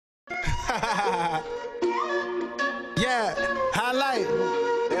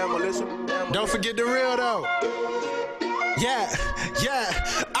get the real though. Yeah,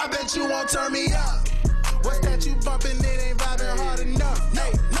 I bet you won't turn me up. What's that you bumping? It ain't vibing hard enough.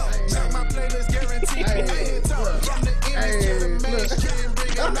 Hey, no, check my playlist guaranteed. Hey, talk from the image to the mainstream,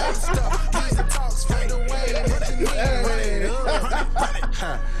 bring up that stuff. Please the talk straight away. What you need? Run it.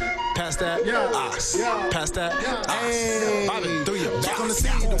 Pass that, ox. Pass that, ox. Bobby, through your back on the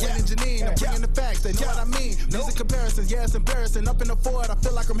scene. The winning Janine, I'm bringing the facts. They know what I mean. Music comparisons, yeah, it's embarrassing. Up in the Ford, I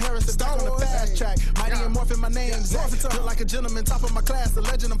feel like I'm Harrison. Back on the fast track. Mighty and morphing my name. Feel like a gentleman, top of my class. The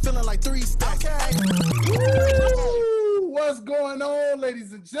legend, I'm feeling like 3 stacks. What's going on,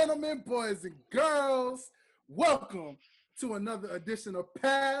 ladies and gentlemen, boys and girls? Welcome to another edition of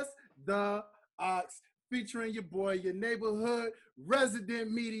Pass the Ox, featuring your boy, your neighborhood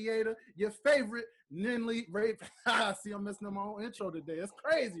resident mediator, your favorite Ninley Ray. See, I'm messing up my own intro today. It's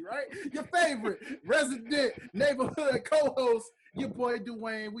crazy, right? Your favorite resident neighborhood co-host, your boy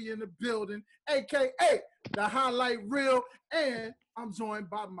Dwayne. We in the building, aka the highlight reel, and I'm joined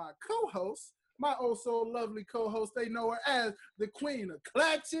by my co-host, my oh so lovely co-host. They know her as the Queen of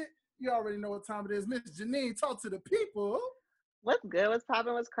Clatchet. You already know what time it is. Miss Janine, talk to the people. What's good? What's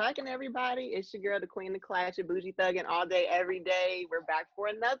poppin'? What's cracking, everybody? It's your girl, the Queen of Clatchet, bougie thugging all day, every day. We're back for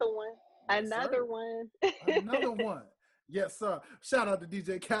another one. Yes, another one. Another one. Yes, sir. Shout out to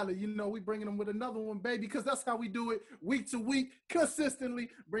DJ Khaled. You know, we bringing them with another one, baby, because that's how we do it week to week,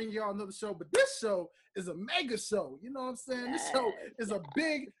 consistently bring y'all another show. But this show is a mega show. You know what I'm saying? This show is a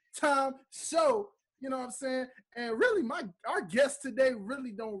big time show. You know what I'm saying? And really, our guests today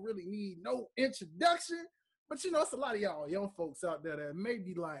really don't need no introduction. But, you know, it's a lot of y'all young folks out there that may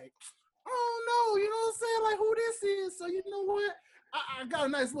be like, I don't know, you know what I'm saying? Like, who this is? So, you know what? I got a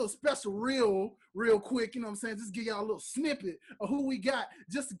nice little special reel real quick, you know what I'm saying? Just give y'all a little snippet of who we got,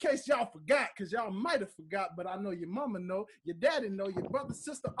 just in case y'all forgot, because y'all might have forgot, but I know your mama know, your daddy know, your brother,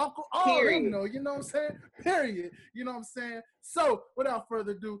 sister, uncle, all of them know, you know what I'm saying? Period. You know what I'm saying? So, without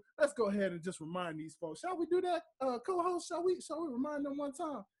further ado, let's go ahead and just remind these folks. Shall we do that, co-host? Shall we remind them one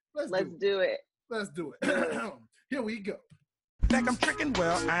time? Let's do it. Let's do it. Here we go. Think I'm tricking?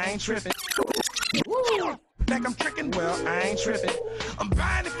 Well, I ain't tripping. Woo! Think I'm tricking? Well, I ain't tripping. I'm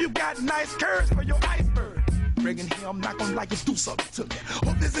buying if you got nice curves for your iceberg. Bringing here, I'm not gonna like it, do something to me.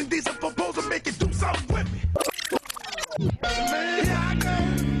 Hope this indecent proposal make it do something with me. Man, here I go.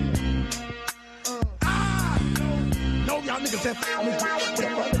 No, y'all niggas that found me.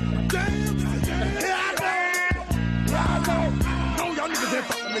 Damn, here I go. No, y'all niggas that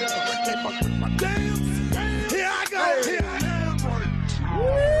found me. Damn, here I go. Here I am.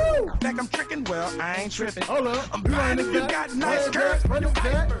 Woo! Think I'm tricking? Well, I ain't tripping. Hold up. I'm buying if you got nice curves for your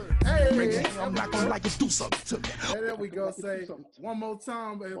iceberg. Hey, I'm not gonna like it, do something to me. And there we go. Say one more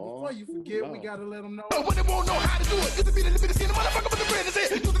time, but before you forget, we gotta let them know. When they won't know how to do it, used to be the limit to see the motherfucker with the bread is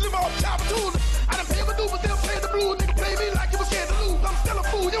it. Used to live on top of tools. I done paid my dues, but still play the blues. Nigga play me like you was scared to lose. I'm still a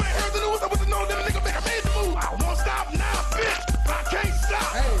fool. You ain't heard the news. I wasn't known that a nigga make a major move. I won't stop now, bitch. I can't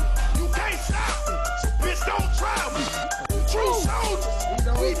stop. Hey, you can't stop. So bitch, don't try me. True soldiers,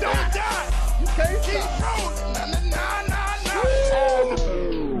 we don't die. You can't keep rolling. Nah.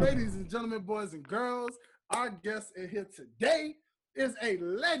 Ladies and gentlemen, boys and girls, our guest in here today is a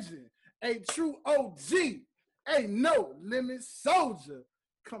legend, a true OG, a no limit soldier,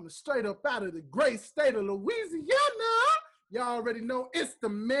 coming straight up out of the great state of Louisiana. Y'all already know it's the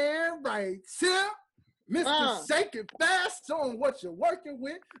man right here, Mr. Shake It Fast, showing what you're working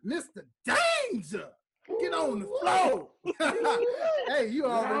with, Mr. Danger. Get on the floor. Hey, you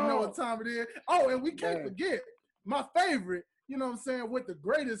already know what time it is. Oh, and we can't forget my favorite, you know what I'm saying, with the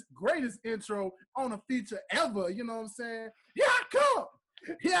greatest intro on a feature ever, you know what I'm saying? Here I come.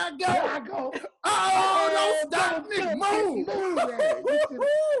 Here I go. Here I go. Oh, don't stop me. Move.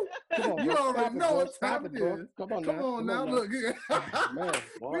 You already know what time it is. Come on now. Look. Man,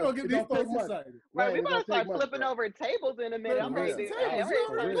 we're going to get these folks excited. Right, we're going to start flipping over tables in a minute. I'm ready to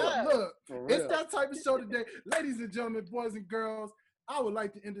Look, it's that type of show today. Ladies and gentlemen, boys and girls, I would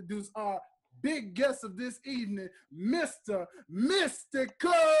like to introduce our big guest of this evening, Mr.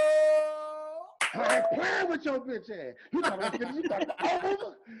 Mystical. I ain't playing with your bitch ass. You thought I was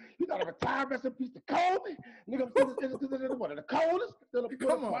over? You thought I retired rest in peace to Kobe? Nigga, one of the coldest.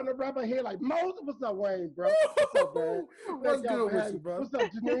 Come on. Put a rubber here like Moses. What's up, Wayne, bro? What's up, man? What's good with you, bro? What's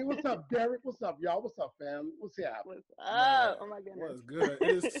up, Janine? What's up, Derek? What's up, y'all? What's up, fam? What's happening? Oh my goodness. What's good?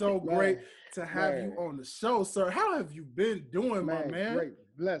 It is so great to have you on the show, sir. How have you been doing, my man? Great.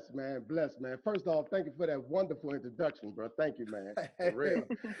 Blessed, man. First off, thank you for that wonderful introduction, bro. Thank you, man. For real.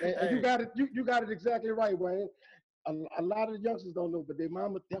 And you got it. You got it exactly right, Wayne. A lot of the youngsters don't know, but their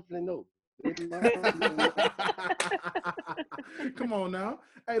mama definitely know. Come on now.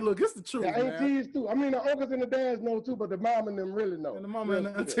 Hey, look, it's the truth, the man. aunties too. I mean, the uncles and the dads know too, but the mom and them really know. And the mama and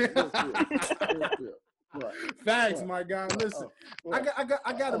the auntie. What? Facts, What? my guy. Listen, What?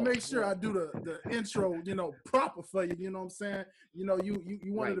 I got to make sure I do the intro, proper for you. You know what I'm saying? You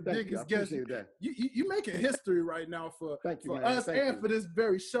one of the biggest guests. You making history right now for us and for this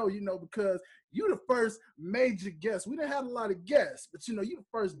very show. Because you the first major guest. We done had a lot of guests, but you the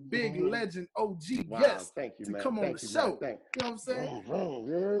first big legend OG guest to come on the show. You know what I'm saying?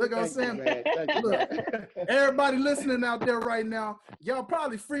 Look what I'm saying? Look, everybody listening out there right now, y'all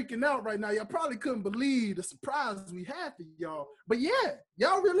probably freaking out right now. Y'all probably couldn't believe the surprise we had for y'all. But yeah,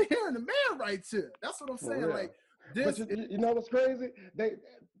 y'all really hearing the man right here. That's what I'm saying. Like this. But you know what's crazy?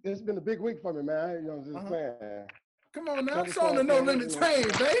 It's been a big week for me, man. You know what I'm saying? Come on now, show them the No Limit Pain,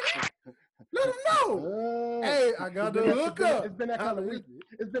 baby. Let them know. Hey, I got to look up. It's been that kind of week.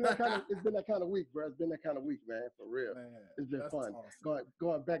 It's been that kind of week, bro. It's been that kind of week, man. For real. Man, it's been fun. Awesome.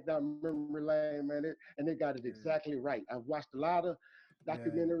 Going back down memory lane, man. And they got it exactly right. I've watched a lot of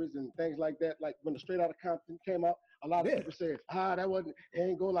documentaries and things like that. Like when the Straight Outta Compton came out, a lot of people said, it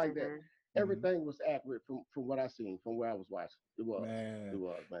ain't go like that. Everything was accurate from what I seen, from where I was watching. It was, man.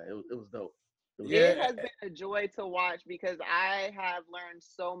 It was dope. It has been a joy to watch because I have learned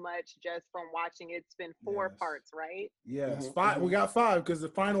so much just from watching. It's been 4 parts, right? Yes, 5. We got 5 because the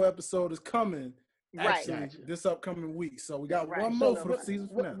final episode is coming. Right. This upcoming week. So we got one more for the season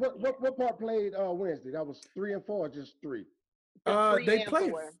finale. What part played Wednesday? That was 3 and 4, or just 3? They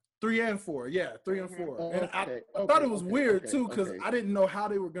played 3 and 4. Yeah, 3 and 4. And I thought it was weird too because I didn't know how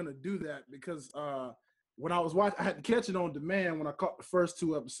they were gonna do that because when I was watching, I had to catch it on demand when I caught the first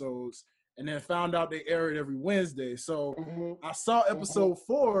 2 episodes. And then found out they aired every Wednesday. So I saw episode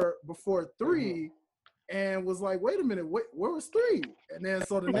 4 before 3 and was like, wait a minute, where was 3? And then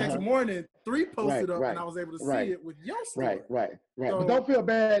so the next morning, 3 posted up and I was able to see it with your story. Right. So, but don't feel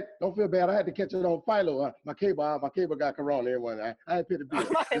bad. I had to catch it on Philo. My cable got corona and one. I had to pay the bill.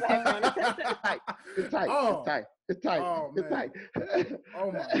 It's tight. It's tight. Oh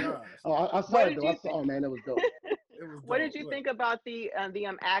my gosh. I saw it though. I saw, man, it was dope. What did you think about the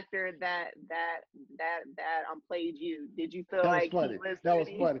actor that played you? Did you feel like funny? That was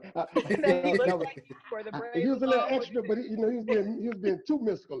funny. He was a little extra, but he was being too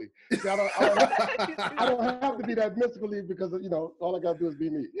mystically. See, I don't have to be that mystically because all I gotta do is be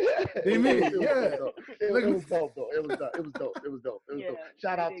me. Be me. It was dope though. It was dope.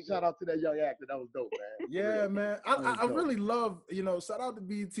 Shout out to that young actor. That was dope, man. Yeah, man. I really love shout out to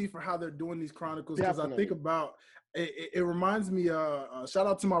BET for how they're doing these chronicles because I think about. It reminds me, shout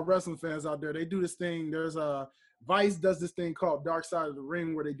out to my wrestling fans out there. They do this thing. There's Vice does this thing called Dark Side of the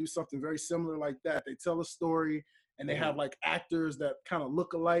Ring where they do something very similar like that. They tell a story and they have like actors that kind of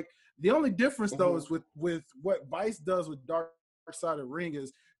look alike. The only difference though is with what Vice does with Dark Side of the Ring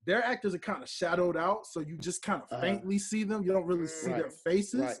is their actors are kind of shadowed out, so you just kind of faintly see them. You don't really see their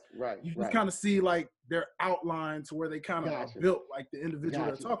faces. You just kind of see like their outline to where they kind of are built like the individual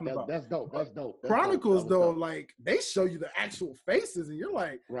they're talking about. That's dope. Chronicles though, like they show you the actual faces, and you're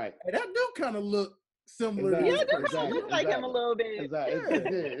like, hey, that do kind of look similar. Exactly. Yeah, that kind of look like him a little bit. Exactly.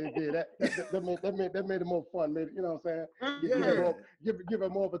 It did. That made it more fun. Made it, you know what I'm saying? Give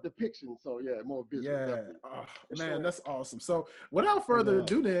it more of a depiction. So yeah, more visual. Yeah. Man, that's awesome. So without further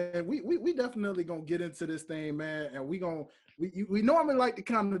ado, then we definitely gonna get into this thing, man, and we normally like to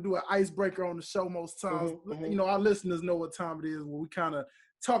kind of do an icebreaker on the show most times. Our listeners know what time it is when we kind of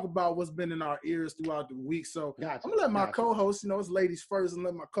talk about what's been in our ears throughout the week. So I'm gonna let my co-host, it's ladies first, and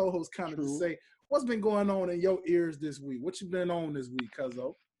let my co-host kind of just say what's been going on in your ears this week. What you been on this week,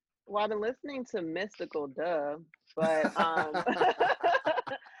 Cuzzo? Well, I've been listening to Mystical Dub, but aside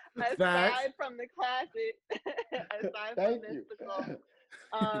from the classic, Mystical,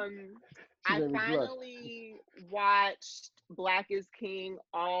 I finally watched Black is King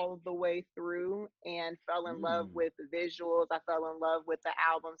all the way through and fell in love with the visuals. I fell in love with the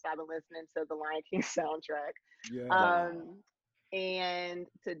albums. I've been listening to the Lion King soundtrack. Yeah. And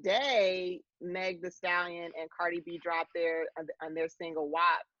today, Meg Thee Stallion and Cardi B dropped on their single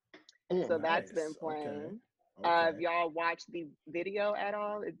WAP. So that's been playing. Okay. Have y'all watched the video at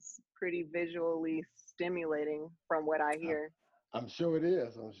all? It's pretty visually stimulating from what I hear. I'm sure it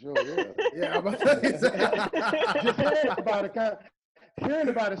is. Yeah, I'm about to say. Just hearing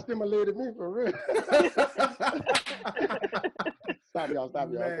about it stimulated me for real. Stop y'all.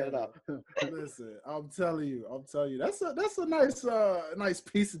 Cut it out. Listen, I'm telling you, that's a nice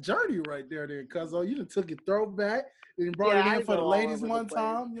piece of journey right there, Cuzzo. You done took it throwback and brought it in for the ladies one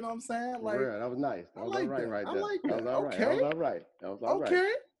time. You know what I'm saying? Like, that was nice. That was all right right there. I like that. That was all right.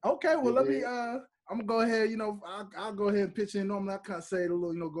 Okay. Okay, well, let me, I'm gonna go ahead, you know, I'll go ahead and pitch in. Normally I kind of say it a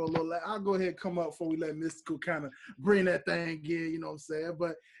little, you know, go a little, I'll go ahead and come up before we let Mystical kind of bring that thing in, you know what I'm saying?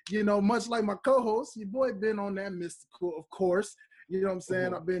 But, you know, much like my co-host, your boy been on that Mystical, of course, you know what I'm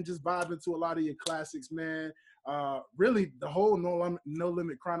saying? I've been just vibing to a lot of your classics, man. Really, the whole No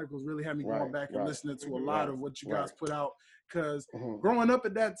Limit Chronicles really had me going back and listening to a lot of what you guys put out. Because growing up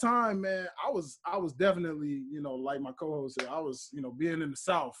at that time, man, I was definitely, you know, like my co-host said, I was, you know, being in the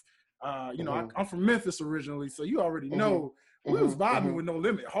South. You know, I'm from Memphis originally, so you already know we was vibing with No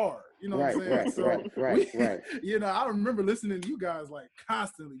Limit hard. You know what I'm saying? You know, I remember listening to you guys like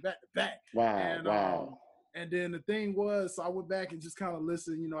constantly back to back. And then the thing was, so I went back and just kind of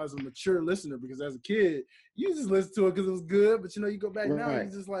listened, you know, as a mature listener, because as a kid, you just listen to it because it was good. But you know, you go back now, you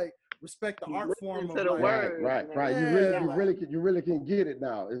just like respect the art form of the like, words. Right. You really can get it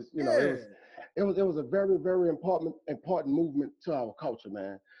now. It's, you know, it was a very, very important movement to our culture,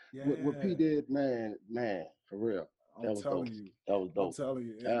 man. What P did, man, for real. That was dope. I'm telling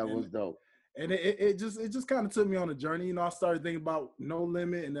you. That was dope. And it just kind of took me on a journey. You know, I started thinking about No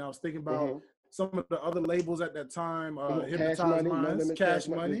Limit, and then I was thinking about some of the other labels at that time, Hypnotized Minds, Cash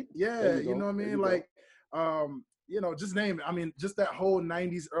Money. Yeah, you know what I mean? Like, you know, just name it. I mean, just that whole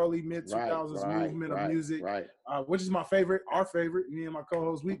 90s, early, mid-2000s movement of music, which is my favorite, our favorite, me and my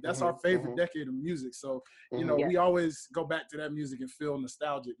co-host, that's our favorite decade of music. So, you know, we always go back to that music and feel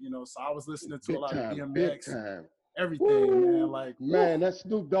nostalgic, you know. So I was listening to a lot of DMX. Everything, man. Like, that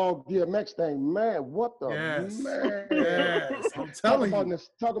Snoop Dogg DMX thing, man. What the man? Yes, I'm telling you.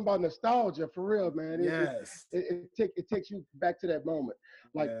 Talking about nostalgia for real, man. It takes you back to that moment.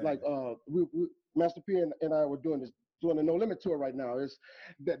 Like we Master P and I were doing the No Limit tour right now. It's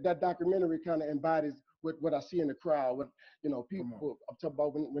that documentary kind of embodies what I see in the crowd. What, you know, people. I'm talking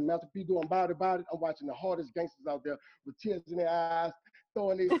about when Master P doing Body, I'm watching the hardest gangsters out there with tears in their eyes,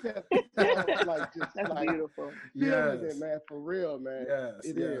 throwing their sets like just that's like beautiful. Feeling it, man, for real, man.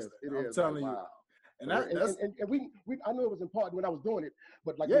 It is. I'm telling you. And we I knew it was important when I was doing it,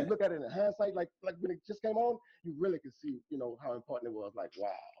 but like when you look at it in hindsight, like when it just came on, you really could see, you know, how important it was. Like,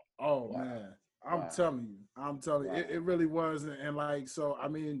 man. I'm telling you, it really was. And like, so, I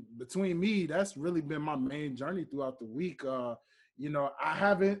mean, between me, that's really been my main journey throughout the week. You know, I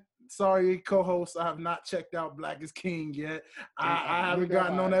haven't, sorry, co-host, I have not checked out Black is King yet. I haven't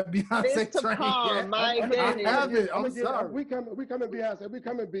gotten on that Beyonce train yet. My goodness. I haven't. I'm sorry. We coming Beyonce. We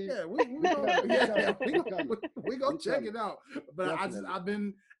coming B. Yeah, we gonna check it out. But I've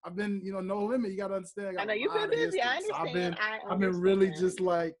been, you know, No Limit. You gotta understand. I know you've been busy. I understand. I've been really just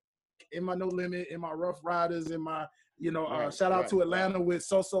like in my No Limit, in my Rough Riders, in my, you know, shout out to Atlanta with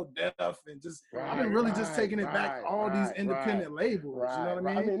So Def, and just I've been really just taking it back all these independent labels. You know what I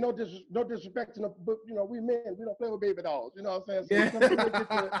mean? I mean, no disrespect to them, but you know, we men, we don't play with baby dolls. You know what I'm saying? So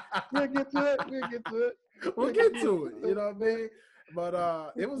we'll get to it. We'll get to it. You know what I mean? But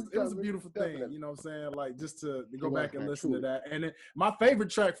it was a beautiful thing, you know what I'm saying? Like, just to go back and listen to that. And then my favorite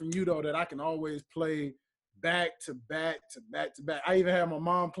track from you, though, that I can always play back to back to back to back. I even had my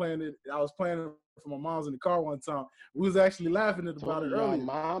mom playing it. I was playing it for my mom's in the car one time. We was actually laughing about it earlier.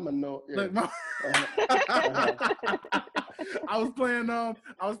 Mama know. Yeah. Like, I was playing one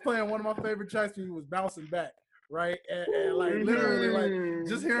of my favorite tracks for you was Bouncing Back, right? And like literally like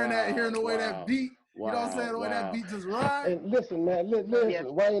just hearing the way that beat, you know what I'm saying? The way that beat just ride. And listen, man,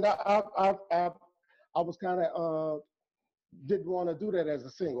 Wayne, I was kind of didn't want to do that as a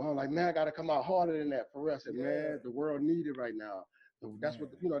single. I'm like, man, I got to come out harder than that. For us, man, the world needed right now. So that's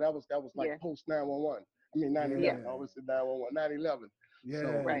what, you know, that was like post 9/11. I mean 9/11. I always said 9/11, 9/11. Yeah, so, you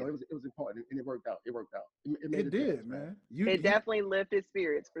know, it was important, and it worked out. It did, man. It definitely lifted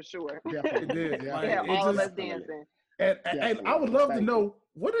spirits for sure. Definitely. It did. Like, all of us dancing. And I would love to know,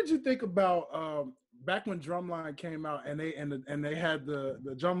 what did you think about back when Drumline came out and they had the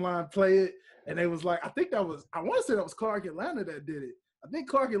Drumline play it, and they was like, I want to say that was Clark Atlanta that did it. I think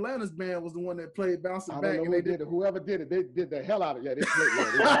Clark Atlanta's band was the one that played Bouncing Back. And they did it. Whoever did it, they did the hell out of it. Yeah, they played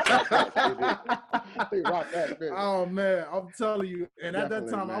They rocked that, man. Oh man, I'm telling you. And at that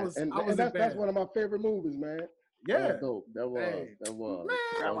time, man. That's one of my favorite movies, man. Yeah, that was dope. That was.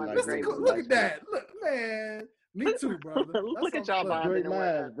 Man, look at that. Look, man. Me too, brother. Look at y'all bonding. Great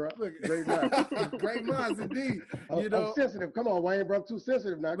minds, bro. Great minds. Great minds indeed. You know, I'm sensitive. Come on, Wayne, bro. I'm too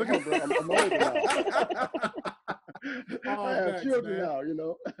sensitive now. Come on, bro. I'm older now. I have children now, you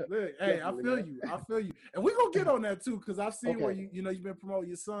know. Look, hey, I feel you. And we're going to get on that too, because I've seen where you've been promoting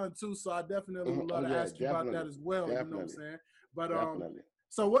your son too, so I definitely would love to ask you about that as well. Definitely. You know what I'm saying? But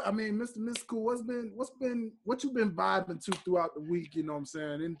So what I mean, Mr. Mystical, what you been vibing to throughout the week? You know what I'm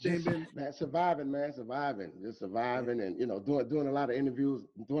saying? Anything been surviving, just surviving, and doing a lot of interviews,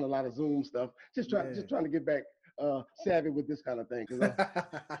 doing a lot of Zoom stuff. Just trying to get back savvy with this kind of thing, because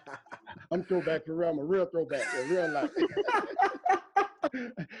I'm throwback for real. I'm a real throwback in real life.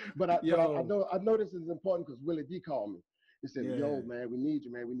 but I know this is important because Willie D called me. He said, "Yo, man, we need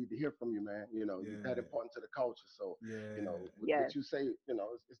you, man. We need to hear from you, man. You're that important to the culture. So, what you say,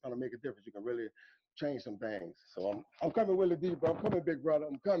 it's gonna make a difference. You can really change some things. So I'm coming, Willie D, bro. I'm coming, big brother.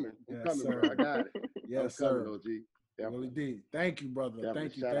 I'm coming, sir. bro. I got it. Yes, I'm sir. coming, OG. Definitely. Willie D, thank you, brother. Definitely.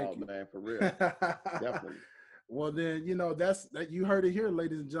 Thank you, Shout thank out, you, man, for real. Definitely. Well, then that you heard it here,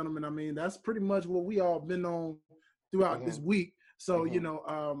 ladies and gentlemen. I mean, that's pretty much what we all been on throughout this week. So we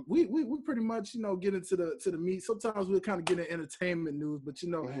pretty much get into the meat. Sometimes we'll kind of get into entertainment news, but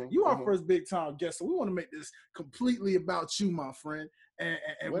you our first big time guest, so we want to make this completely about you, my friend, and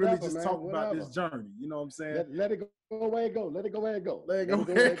really just talk about this journey. You know what I'm saying? Let it go where it go. Let it go where it go. Let it go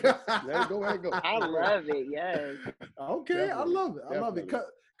where it go. Let it go where it go. I love it. Yes. Okay, definitely. I love it. I love it.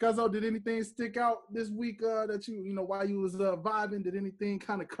 Cuzzo, did anything stick out this week that while you was vibing? Did anything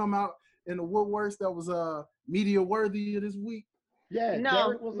kind of come out in the woodworks that was media worthy of this week? Yeah, no.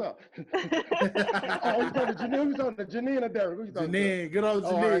 Derek, what's up? Who's on the Janine or Derek? Who's on Janine, good old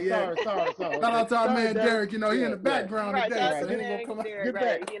Janine. Sorry. Shout out to our man Derek. He in the background today, so he ain't gonna come Derek,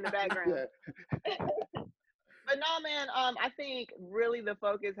 right, he in the background. But no, man, I think really the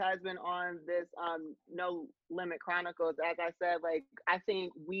focus has been on this No Limit Chronicles. As I said, like, I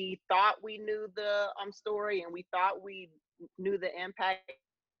think we thought we knew the story and we thought we knew the impact,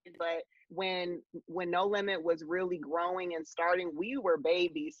 but when No Limit was really growing and starting, we were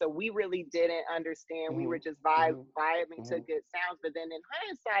babies, so we really didn't understand. We were just vibing to good sounds. But then in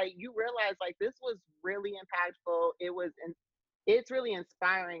hindsight, you realize like this was really impactful. It's really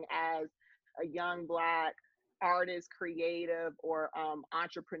inspiring as a young Black artist, creative, or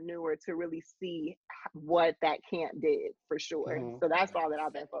entrepreneur to really see what that camp did for sure. So that's all that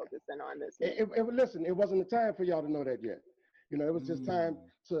I've been focusing on this week. Listen, it wasn't the time for y'all to know that yet. It was just time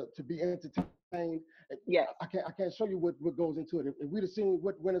to be entertained. Yeah, I can't show you what goes into it. If we'd have seen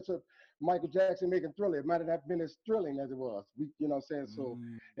what went into Michael Jackson making Thriller, it might have been as thrilling as it was. You know what I'm saying? So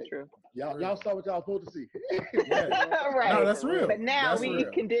true. Y'all saw what y'all supposed to see. Right. No, that's real. But now we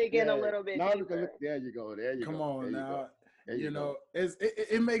can dig in a little bit now deeper. We can look, there you go. Come on now.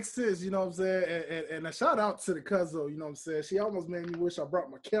 It makes sense, you know what I'm saying? And a shout out to the Cuzzo, you know what I'm saying? She almost made me wish I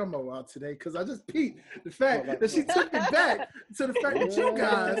brought my camo out today because I just peeped the fact that she took it back to the fact that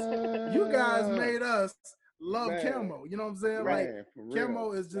you guys made us love camo. You know what I'm saying? Like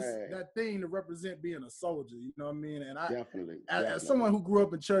camo is just that thing to represent being a soldier, you know what I mean? And I definitely. As someone who grew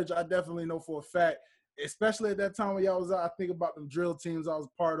up in church, I definitely know for a fact, especially at that time when y'all was out, I think about them drill teams I was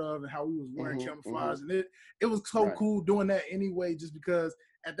part of and how we was wearing camouflage. And it was so cool doing that anyway, just because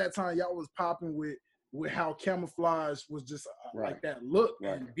at that time y'all was popping with how camouflage was just like that look.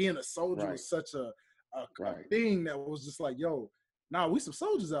 And being a soldier was such a thing that was just like, yo, we some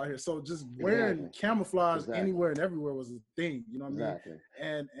soldiers out here. So just wearing camouflage anywhere and everywhere was a thing, you know what I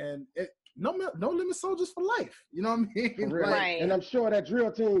mean? And it, no limit soldiers for life. You know what I mean? Right. And I'm sure that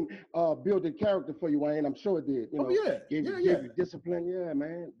drill team built a character for you, Wayne. I'm sure it did. Gave you discipline. Yeah,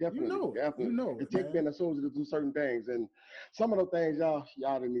 man. Definitely. Definitely. It takes being a soldier to do certain things. And some of those things y'all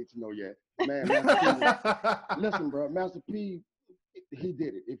didn't need to know yet. Man, listen, bro, Master P, he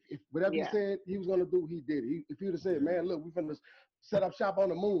did it. If whatever he said he was gonna do, he did it. If he'd have said, man, look, we're gonna set up shop on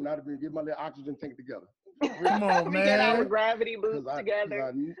the moon, I'd have been getting my little oxygen tank together. Come on, man. We get our gravity boots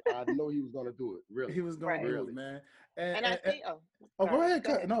together. I know he was going to do it. Really, he was going to do it, man. And I think. Go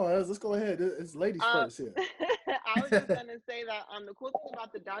ahead. No, let's go ahead. It's ladies first here. I was just going to say that the cool thing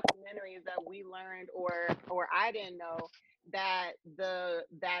about the documentary is that we learned, or I didn't know, that the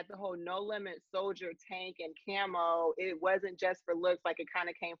whole No Limit soldier tank and camo, it wasn't just for looks. Like, it kind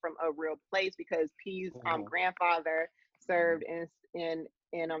of came from a real place because P's grandfather served in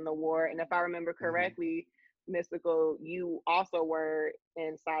the war, and if I remember correctly, Mystical, you also were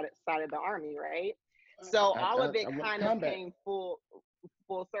inside of the army, right? So all of it kind of came full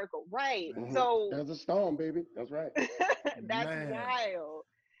circle, right? So there's a storm, baby. That's right. That's wild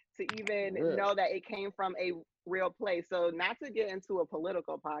to even know that it came from a real place. So not to get into a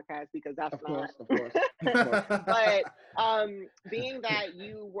political podcast because that's of course. But being that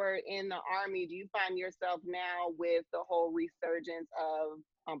you were in the army, do you find yourself now with the whole resurgence of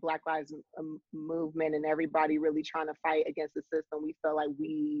Black Lives Movement and everybody really trying to fight against the system we feel like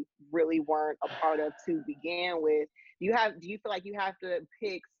we really weren't a part of to begin with? Do you feel like you have to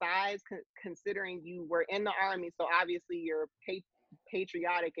pick sides considering you were in the army? So obviously you're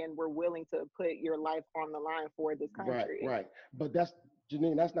patriotic and were willing to put your life on the line for this country. Right. But that's,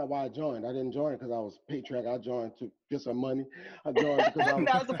 Janine, that's not why I joined. I didn't join because I was patriotic. I joined to get some money. I joined because I was,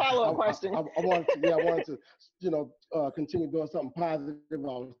 that was a follow-up question. I wanted to, continue doing something positive. I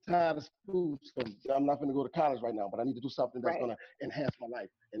was tired of school, so I'm not going to go to college right now, but I need to do something that's going to enhance my life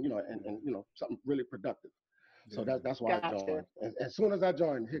and something really productive. So that's why I joined. And as soon as I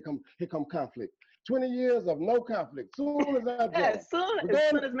joined, here come conflict. 20 years of no conflict. Soon as I joined. As soon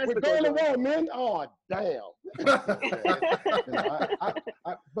as we're going to war, men. Oh, damn.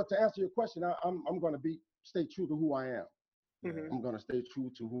 But to answer your question, I'm going to stay true to who I am. Mm-hmm. I'm going to stay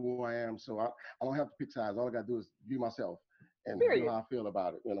true to who I am. So I don't have to pick sides. All I got to do is be myself and know how I feel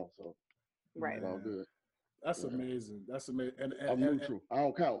about it. So it's all good. That's amazing. That's amazing. And I'm neutral. I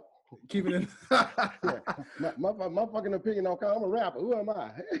don't count. Keep it in. my fucking opinion don't count. I'm a rapper. Who am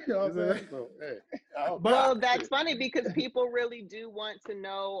I? You know what I'm saying? So, well, that's funny because people really do want to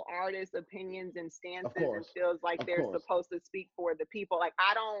know artists' opinions and stances, and feels like they're supposed to speak for the people. Like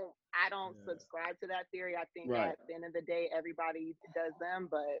I don't subscribe to that theory. I think at the end of the day, everybody does them,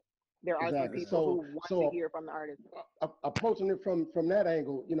 but there are some people who want to hear from the artist. Approaching it from that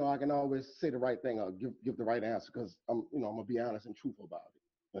angle, I can always say the right thing or give the right answer because I'm gonna be honest and truthful about it.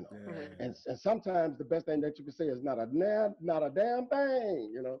 And sometimes the best thing that you can say is not a damn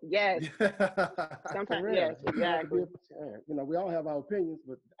thing, Yes. Sometimes, yes, exactly. We all have our opinions,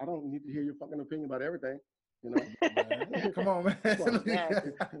 but I don't need to hear your fucking opinion about everything, Come on, man.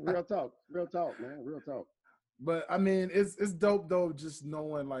 Real talk, man. Real talk. But I mean, it's dope though, just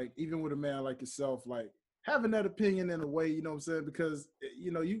knowing, like, even with a man like yourself, like having that opinion in a way, you know what I'm saying? Because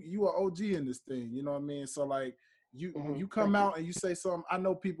you are OG in this thing, you know what I mean? So like, you come out and you say something, I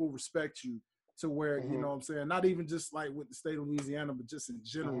know people respect you to where, you know what I'm saying, not even just like with the state of Louisiana, but just in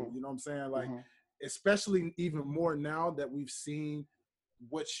general, you know what I'm saying? Like, especially even more now that we've seen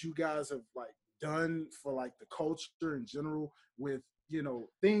what you guys have like done for like the culture in general with,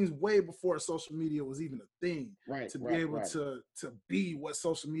 things way before social media was even a thing. To be able to be what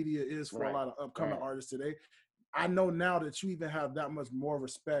social media is for a lot of upcoming artists today. I know now that you even have that much more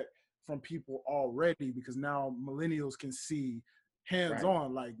respect from people already, because now millennials can see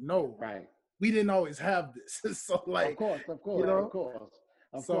hands-on, like, no, we didn't always have this. So like, of course.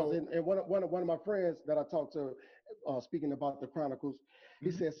 And one of my friends that I talked to, speaking about the Chronicles,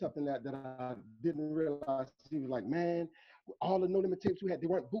 he said something that I didn't realize. He was like, man, all the No Limit tapes we had, they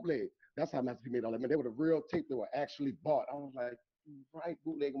weren't bootleg. That's how Master P made all that. Man, they were the real tape that were actually bought. I was like,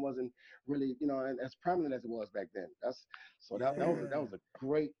 bootlegging wasn't really, and as prominent as it was back then. That was a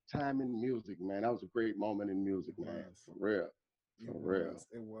great time in music, man. That was a great moment in music, man. For real. It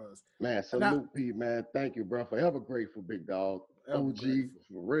was. Man, salute P, man. Thank you, bro. Forever grateful, big dog. OG,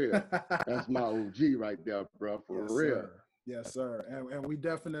 for real. That's my OG right there, bro. For real. Sir. Yes, sir. And we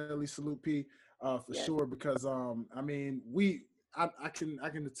definitely salute P for sure, because I mean, I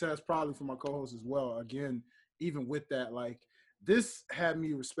can attest probably for my co-host as well. Again, even with that, like, this had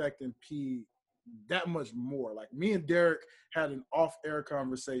me respecting P that much more. Like, me and Derek had an off-air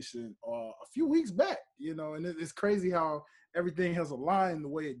conversation a few weeks back, and it's crazy how everything has aligned the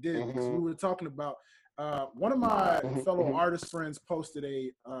way it did, because we were talking about one of my fellow artist friends posted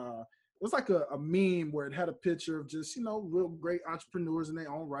it was like a meme where it had a picture of just, real great entrepreneurs in their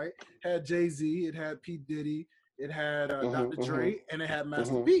own right. It had Jay-Z, it had P. Diddy, it had Dr. Dre, and it had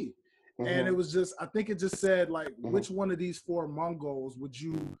Master P. And it was just, I think it just said, like, which one of these four Mongols would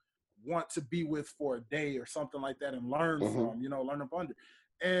you want to be with for a day or something like that and learn from, learn up under.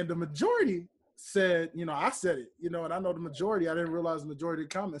 And the majority said, I said it, and I know the majority, I didn't realize the majority of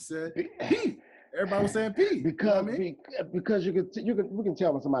the comments said P. Everybody was saying P. Because we can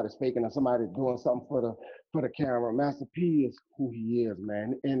tell when somebody's faking or somebody doing something for the camera. Master P is who he is,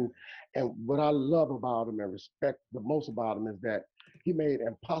 man. And what I love about him and respect the most about him is that he made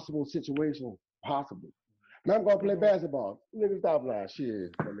impossible situations possible. Now I'm gonna play basketball. Nigga, stop lying.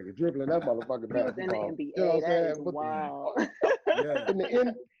 Shit, that nigga dribbling that motherfucking basketball. In the NBA, you know what I'm saying? Wow.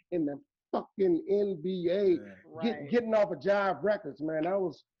 In the fucking NBA, getting off of Jive Records, man. I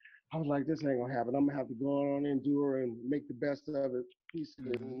was like, this ain't gonna happen. I'm gonna have to go on, endure, and make the best of it. He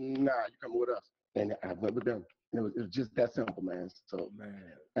said, nah, you come with us. And I went with them. It was just that simple, man. So,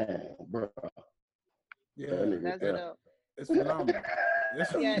 man, bro. It's phenomenal.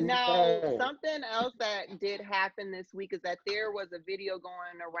 Now, something else that did happen this week is that there was a video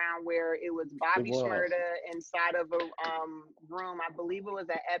going around where it was Bobby Shmurda inside of a room. I believe it was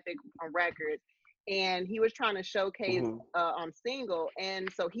at Epic Records. And he was trying to showcase single.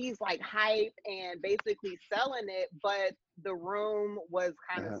 And so he's like hype and basically selling it, but the room was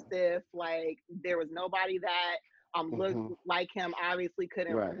kind of stiff. Like, there was nobody that look like him, obviously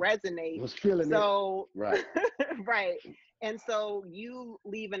couldn't resonate. Was feeling so it. Right. right. And so you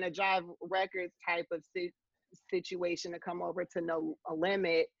leaving a Jive Records type of situation to come over to No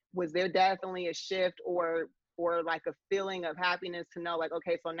Limit, was there definitely a shift or like a feeling of happiness to know like,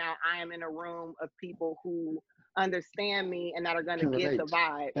 okay, so now I am in a room of people who understand me and that are going to get the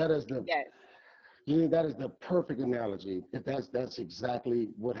vibe? That is the Yeah, that is the perfect analogy. That's exactly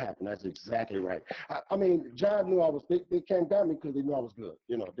what happened. That's exactly right. I mean, Jive knew I was. They came down me because they knew I was good.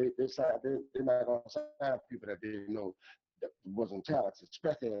 You know, they're not gonna sign people that they know that wasn't talented,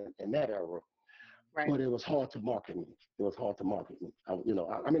 especially in that era. Right. But it was hard to market me. It was hard to market me. I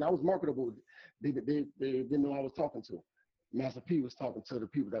was marketable. They didn't know I was talking to. Master P was talking to the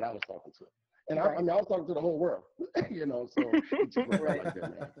people that I was talking to. And I was talking to the whole world, you know, so it just worked out like that,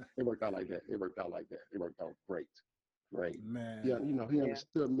 man. It worked out like that. It worked out like that. It worked out great. Man. Yeah, you know, he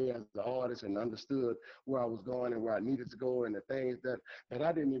understood me as the artist and understood where I was going and where I needed to go and the things that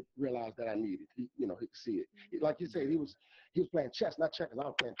I didn't even realize that I needed. He could see it. Like you said, he was playing chess, not checkers. I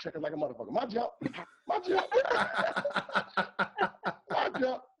was playing checkers like a motherfucker. My jump.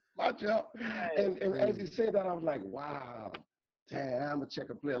 My jump. And as he said that, I was like, wow. Damn, I'm a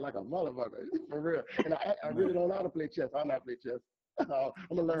checker player like a motherfucker, for real. And I really don't know how to play chess. I'm not play chess. I'm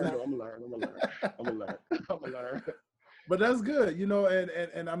gonna learn though. I'm gonna learn. But that's good, you know.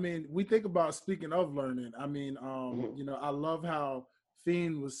 And I mean, we think about, speaking of learning. I mean, you know, I love how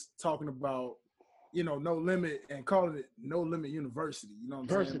Fiend was talking about, you know, No Limit and calling it No Limit University. You know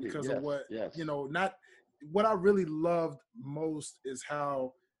what I'm saying? Because of what you know. What I really loved most is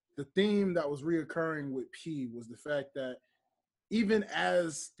how the theme that was reoccurring with P was the fact that, even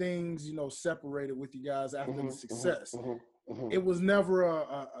as things, you know, separated with you guys after the success, it was never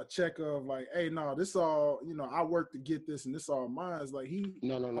a check of like, hey, no, this all, you know, I worked to get this and this all mine. It's like he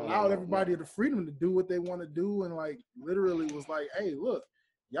allowed everybody the freedom to do what they want to do, and like literally was like, hey, look,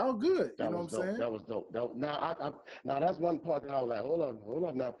 y'all good. You know what I'm saying? That was dope. Now that's one part that I was like, hold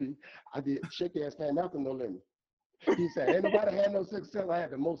up now, P. I did Shake Ass came after No Limit. He said, ain't nobody had no success. I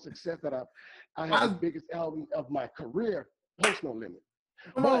had the most success that I had the biggest album of my career. Post No Limit.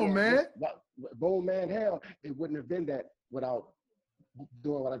 Come on, man. Bone Man Hell, it wouldn't have been that without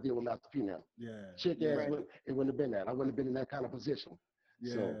doing what I did with Master P now. Yeah. Chick ass, it wouldn't have been that. I wouldn't have been in that kind of position.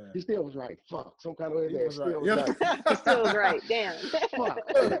 Yeah. So he still was right. Fuck. Some kind of way there. He still was right. Damn. Fuck.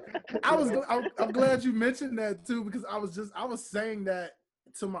 I'm glad you mentioned that too, because I was saying that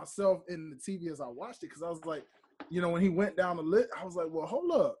to myself in the TV as I watched it, because I was like, you know, when he went down the list, I was like, well,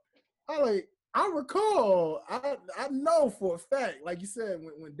 hold up. I recall, I know for a fact, like you said,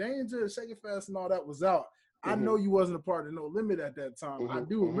 when Danger, Shake It Fast and all that was out, I know you wasn't a part of No Limit at that time. I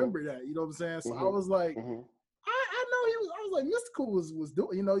do remember that, you know what I'm saying? So I was like, I know I was like, Mystical was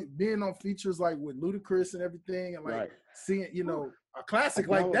doing, you know, being on features like with Ludacris and everything, and like seeing, you know, a classic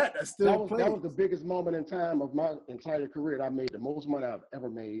that's still playing. That was the biggest moment in time of my entire career. I made the most money I've ever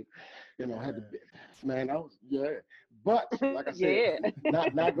made. You know, But like I said,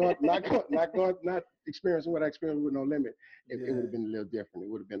 not experiencing what I experienced with No Limit, it would have been a little different. It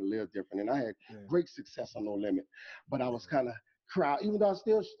would have been a little different. And I had great success on No Limit, but I was kind of crowd. Even though I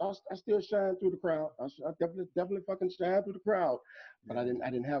still shine through the crowd. I definitely fucking shine through the crowd, but I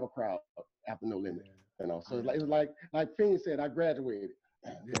didn't have a crowd after No Limit. You know, so it was like Fiend said, I graduated.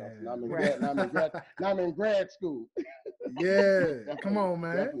 Now I'm in grad school. Come on,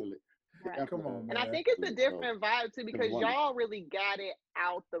 man. Definitely. Right. Come on, man. And I think it's a different vibe too, because y'all really got it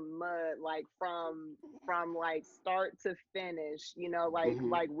out the mud, like from like start to finish, you know, like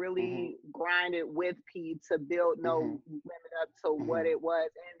really grinded with P to build No Limit up to what it was.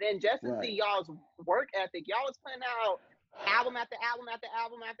 And then just to see y'all's work ethic, y'all was putting out album after album after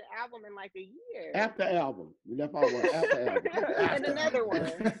album after album in like a year. After album. We left out one after album. And another one.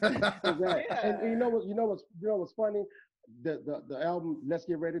 Exactly. Yeah. And you know what's funny? The album Let's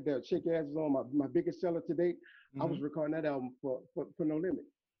Get Ready, that Shake Ass is on my biggest seller to date. I was recording that album for No Limit,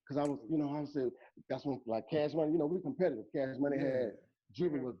 because I was saying that's when, like, Cash Money, you know, we competitive. Cash Money had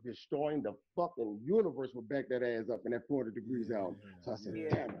Juvie was destroying the fucking universe, would back that ass up in that 400 Degrees album. So I said,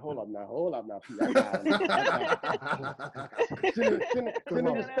 damn it, hold up now, P. Send in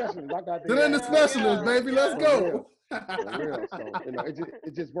the specialist. Send in the specialist, baby. Let's go. For real. So, you know, it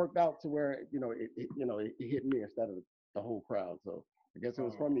just worked out to where, you know, it hit me instead of the whole crowd. So I guess it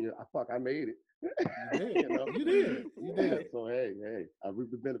was from me. I made it. You did. You know? You did. So hey, I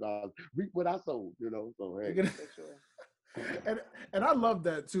reaped the benefit. I reaped what I sowed. You know. So hey. And I love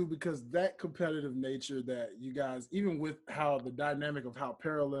that too, because that competitive nature that you guys, even with how the dynamic of how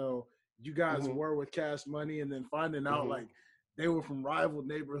parallel you guys were with Cash Money, and then finding out like they were from rival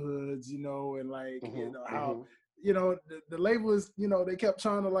neighborhoods, you know, and like you know how you know, the label is, you know, they kept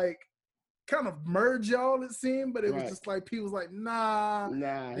trying to like kind of merge y'all, it seemed, but it was just like people was like, nah,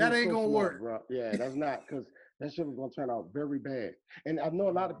 that ain't gonna work, bro. Yeah, that's not, because that shit was gonna turn out very bad. And I know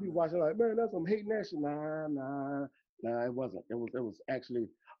a lot of people watching like, man, that's some hating that shit. Nah, it wasn't. It was actually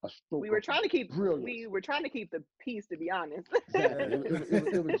a stroke. We were trying to keep the peace, to be honest. Exactly.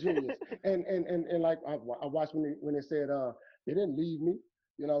 It was genius. And like I watched when they said they didn't leave me.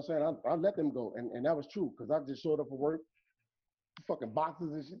 You know what I'm saying? I let them go, and that was true, because I just showed up for work, fucking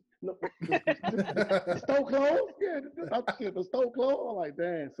boxes and shit. No, the store closed. Yeah, the store closed. I'm like,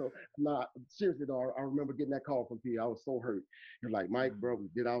 damn. So, nah, seriously though, I remember getting that call from P. I was so hurt. You're like, Mike, bro, we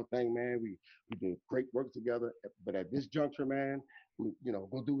did our thing, man. We did great work together. But at this juncture, man, you know,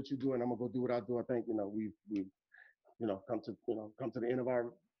 go do what you do, and I'm gonna go do what I do. I think, you know, we've come to the end of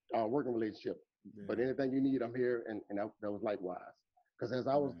our working relationship. Yeah. But anything you need, I'm here, and that was likewise. Because as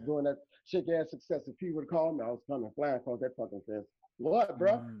I was doing that shake ass success, if people would call me, I was coming flying across that fucking fence. What,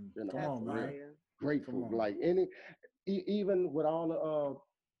 bro? You know, come on, man. Grateful. Like even with all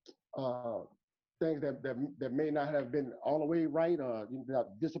the things that may not have been all the way right,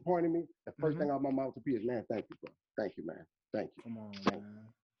 disappointing me, the first thing out of my mouth to be is, man, thank you, bro. Thank you, man. Thank you. Come on, man.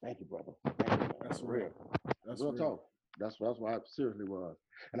 Thank you, brother. Thank you, man. That's real. That's real talk. That's why it seriously was.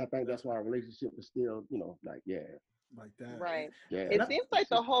 And I think that's why our relationship is still, you know, like, like that. Right. Yeah. It seems like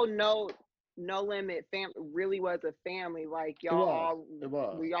the whole No Limit family really was a family. Like y'all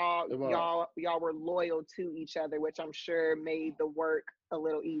were loyal to each other, which I'm sure made the work a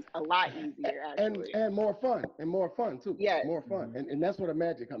lot easier, actually. And more fun too. Yeah. More fun. And that's where the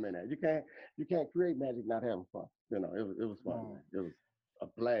magic come in at. You can't create magic not having fun. You know, it was fun. Man. It was a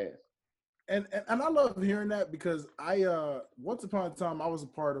blast. And I love hearing that, because I once upon a time I was a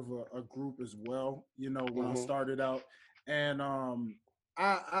part of a group as well, you know, when I started out, and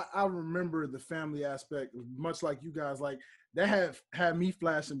I remember the family aspect, much like you guys, like that had me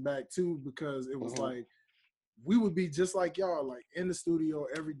flashing back too, because it was like we would be just like y'all, like in the studio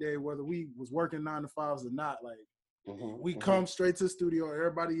every day, whether we was working 9 to 5s or not, like we come straight to the studio,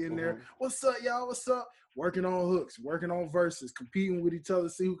 everybody in there, what's up, y'all, what's up? Working on hooks, working on verses, competing with each other,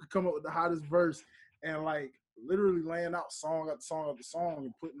 see who could come up with the hottest verse, and like literally laying out song after song after song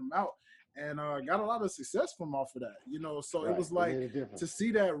and putting them out, and got a lot of success from off of that, you know. So it was like to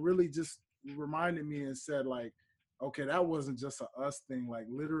see that really just reminded me and said like, okay, that wasn't just a us thing. Like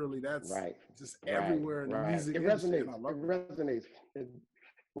literally, that's just everywhere in the music industry. It resonates.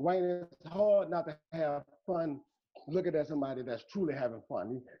 Wayne, it's hard not to have fun looking at somebody that's truly having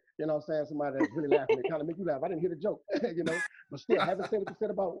fun. You know what I'm saying? Somebody that's really laughing. It kind of make you laugh. I didn't hear the joke, you know. But still, having said what you said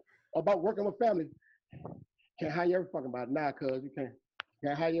about working with family, can't hire every fucking body now, cuz you can't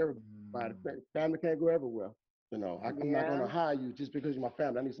hire everybody. Family can't go everywhere. You know, I'm not gonna hire you just because you're my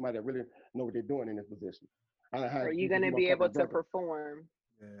family. I need somebody that really know what they're doing in this position. Are you gonna be able to perform?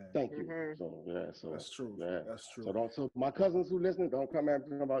 Yeah. Thank you. So that's true. Yeah. That's true. So my cousins who listening, don't come at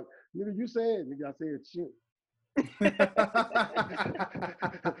me about, nigga, you said, nigga, I said shit.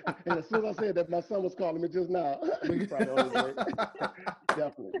 And as soon as I said that, my son was calling me just now. He's probably on his way.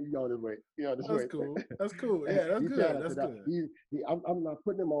 Definitely, he's on his way. That's cool. That's cool. Yeah, that's good. That's good. I'm not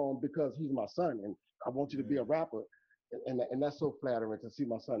putting him on because he's my son, and I want you to be a rapper, and that's so flattering to see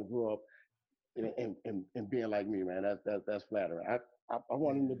my son grow up and being like me, man. That's flattering. I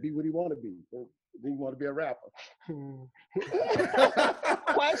want him to be what he want to be. He want to be a rapper.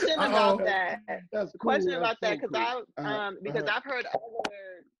 Question about that. That's cool. Question about that, because I've heard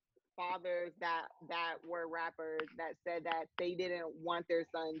other fathers that were rappers that said that they didn't want their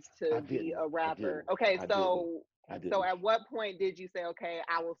sons to be a rapper. Okay, so at what point did you say, okay,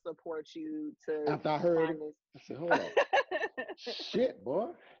 I will support you to? After I heard it, I said, hold on, shit,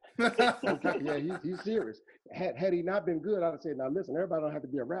 boy. Okay, yeah, he's serious. Had he not been good, I'd have said, now listen, everybody don't have to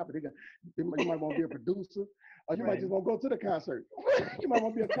be a rapper. You might want to be a producer, or you might just want to go to the concert. You might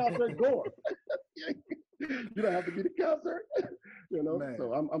want to be a concert goer. You don't have to be the concert, you know. Man.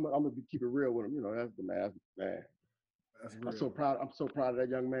 So I'm gonna keep it real with him. You know, that's the man. That's real. I'm so proud of that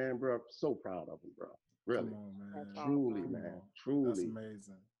young man, bro. I'm so proud of him, bro. Really, come on, man. Truly, man. Truly, that's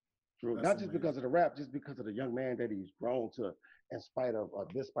amazing. True. Not just because of the rap, just because of the young man that he's grown to, in spite of,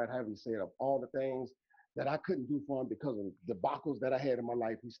 despite having you said, of all the things that I couldn't do for him because of the debacles that I had in my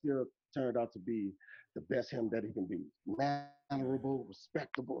life, he still turned out to be the best him that he can be. Mannerable,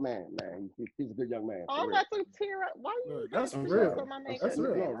 respectable man. He's a good young man. Oh, that's a tear up. Why you? That's real. That's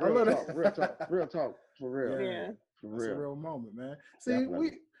real. Real talk, for real. Yeah. For real. That's a real moment, man. See,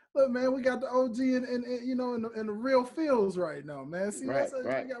 look, man, we got the OG and you know in the real feels right now, man. See, right. I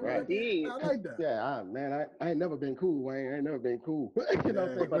like that. Yeah, I ain't never been cool, Wayne. I ain't never been cool. You know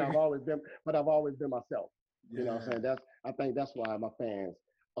what I'm saying? But I've always been myself. You know what I'm saying? I think that's why my fans,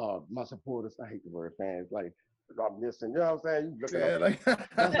 my supporters, I hate the word fans, like I'm missing, you know what I'm saying? You looking up, like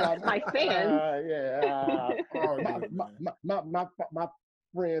that's why my fans. My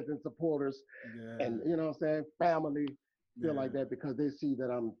friends and supporters, and you know what I'm saying, family feel like that because they see that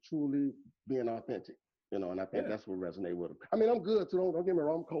I'm truly being authentic. You know, and I think that's what resonates with them. I mean, I'm good too. Don't get me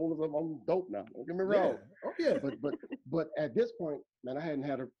wrong. I'm cold. I'm dope now. Don't get me wrong. Oh yeah. But at this point, man, I hadn't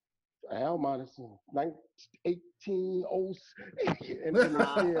had a Al minus 1806,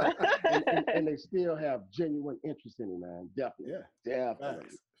 and they still have genuine interest in me, man. Definitely,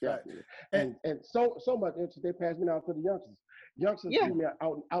 definitely. And so much interest. They passed me out to the youngsters. Youngsters see me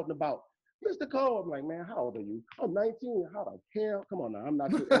out and about. Mr. Cole, I'm like, man, how old are you? I'm 19. How the hell? Come on now, I'm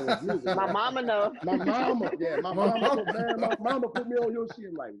not sure music. My mama knows. My mama put me on your shit.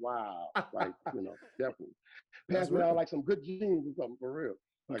 I'm like, wow, like, you know, definitely. Pass me out like some good jeans or something, for real.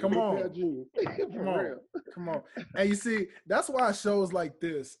 Like Come on. Come on. And you see, that's why shows like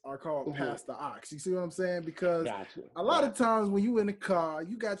this are called Pass the Ox. You see what I'm saying? Because a lot of times when you in the car,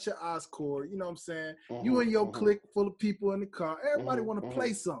 you got your ox cord, you know what I'm saying? You and your clique full of people in the car. Everybody want to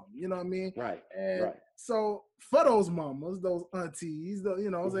play something, you know what I mean? And so for those mamas, those aunties, you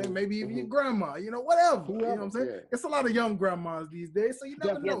know what I'm saying? Maybe even your grandma, you know, whatever. You know what I'm saying? It's a lot of young grandmas these days, so you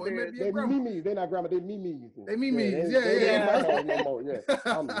never know. It may be a grandma. They're not grandma, they're Mimi's. They Mimi's, No more,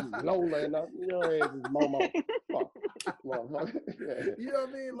 I'm Lola and your ass is Momo. You know what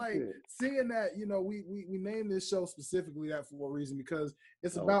I mean? Like seeing that, you know, we named this show specifically that for a reason, because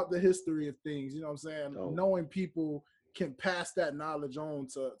it's about the history of things, you know what I'm saying? Knowing people can pass that knowledge on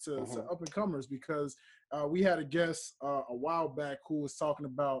to up and comers, because we had a guest a while back who was talking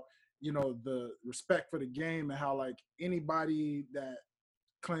about, you know, the respect for the game and how like anybody that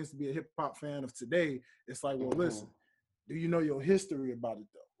claims to be a hip hop fan of today, it's like, well, listen, do you know your history about it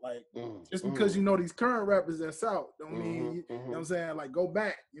though? Like just because you know these current rappers that's out don't mean you know what I'm saying, like go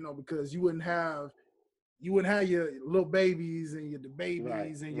back, you know, because you wouldn't have your little babies and your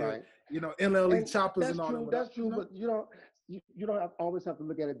babies and your you know LLE choppers and all that. That's true, but you know, you don't always have to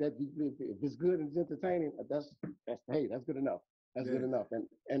look at it that deeply. If it's good and it's entertaining, that's good enough. That's good enough.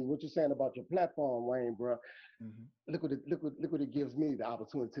 And what you're saying about your platform, Wayne, bro, look what it gives me the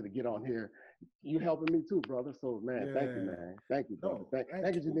opportunity to get on here. You helping me too, brother. So man, thank you, man. Thank you, brother.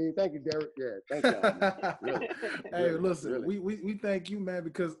 Thank you, Janine. Thank you, Derek. Yeah, thank you. Really, hey, listen, we thank you, man,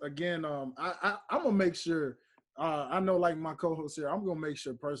 because again, I'm gonna make sure. I know, like my co-host here, I'm gonna make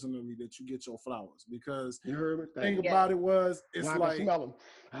sure personally that you get your flowers, because you heard me. Thing about it was, it's like smell them.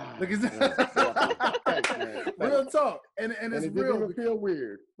 Look at real talk, and it's it real. Doesn't feel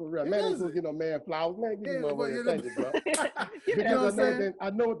weird for real. Man, you know, man, flowers, man, give me one. Thank you, bro. You know what I'm saying?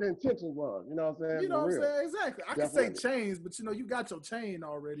 I know what the intention was. You know what I'm saying? You know what I'm saying? Exactly. I can say chains, but you know, you got your chain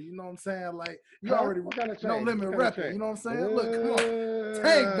already. You know what I'm saying? Like you already No Limit repping. You know what I'm saying? Look, come on,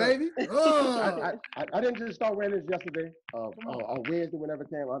 Tank, baby. I didn't just start wearing this yesterday. On Wednesday, whenever it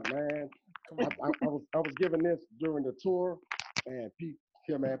came out, man. I was given this during the tour, and Pete,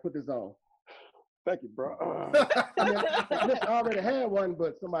 here, man, put this on. Thank you, bro. I already had one,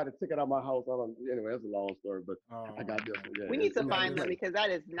 but somebody took it out of my house. Anyway, that's a long story, but I got this. Yeah, we need to find them because that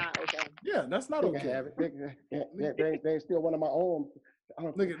is not okay. Yeah, that's not okay. Have it. They still one of my own.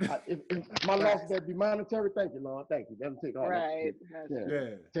 If my loss that be monetary, thank you, Lord. Thank you. Let me take all that.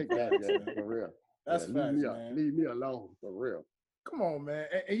 Take that, for real. That's facts, man. Leave me alone, for real. Come on, man.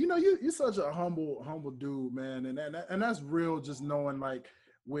 And you know, you're such a humble dude, man. And that's real, just knowing like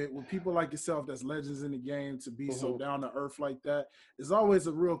with people like yourself that's legends in the game, to be so down to earth like that is always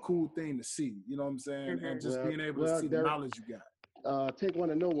a real cool thing to see. You know what I'm saying? And just being able to see the knowledge you got. Take one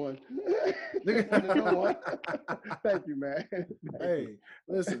to know one. Thank you, man. Hey,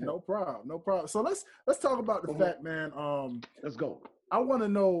 listen, no problem. So let's talk about the fact, man. Let's go. I want to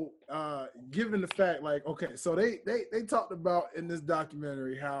know, given the fact, like, okay, so they talked about in this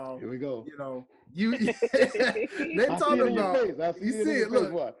documentary how, here we go. You know, they talked about. You see it.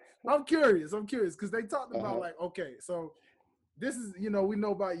 Look, I'm curious because they talked about like, okay, so this is, you know, we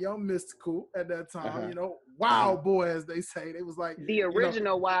know about Young Mystical at that time, you know, Wild Boy, as they say. They was like the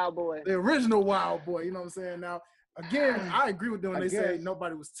original Wild Boy. The original Wild Boy, you know what I'm saying? Now, again, I agree with them when they say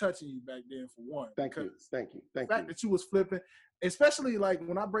nobody was touching you back then, for one. Thank you. The fact that you was flipping, especially like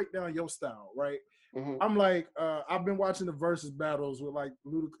when I break down your style, right? I'm like, I've been watching the versus battles with like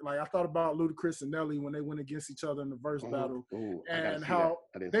I thought about Ludacris and Nelly when they went against each other in the verse battle, and how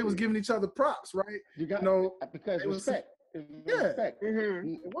they was giving each other props, right? You got because respect. Respect.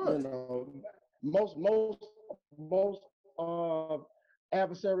 It was. You know, most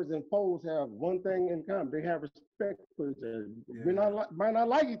adversaries and foes have one thing in common: they have respect for each other. We might not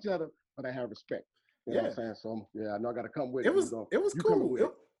like each other, but they have respect. You know what I'm saying? So I know I got to come with it. It was cool.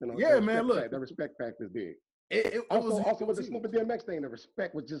 Man, look, the respect factor is big. It also with the Snoop and DMX thing, the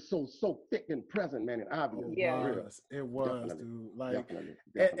respect was just so thick and present, man, and obvious. It was, definitely, dude. Like, definitely.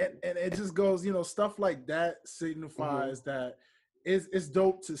 And it just goes, stuff like that signifies that it's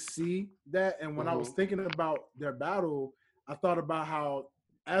dope to see that. And when I was thinking about their battle, I thought about how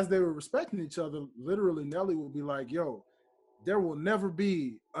as they were respecting each other, literally Nelly would be like, "Yo, there will never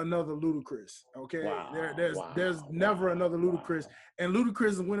be another Ludacris, okay? There's never another Ludacris." And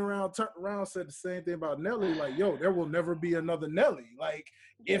Ludacris went around, turned around, said the same thing about Nelly, like, "Yo, there will never be another Nelly. Like,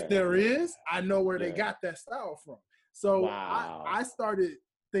 if there is, I know where they got that style from." So I started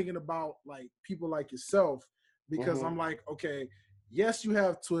thinking about like people like yourself because I'm like, okay, yes, you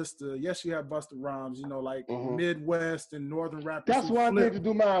have Twista, yes, you have Busta Rhymes, like Midwest and Northern rappers. That's what I need to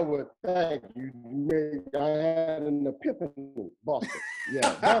do mine with. Thank you. I had an epiphany, Busta.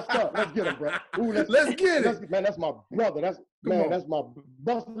 Yeah, Busta, let's get him, bro. Ooh, let's get it. Man, that's my brother. That's my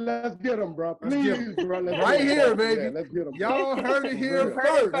Busta. Let's get him, bro. Please, bro. Right here, baby. Yeah, let's get him. Y'all heard it here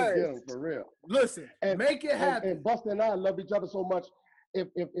first. Let's get him, for real. Listen, make it happen. And Busta and I love each other so much.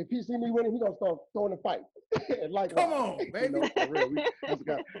 If he see me winning, he gonna start throwing a fight. Like, come on, baby. For real.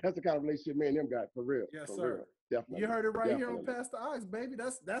 That's the kind of relationship me and him got, for real. Yes, for sir. Real. Definitely. You heard it right here on Past the Ox, baby.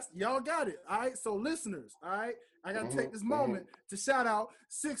 That's y'all got it. All right. So listeners, all right, I gotta take this moment to shout out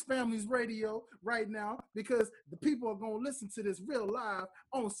Six Families Radio right now because the people are gonna listen to this real live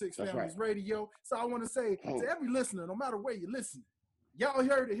on Six Families Radio. So I want to say to every listener, no matter where you listen, y'all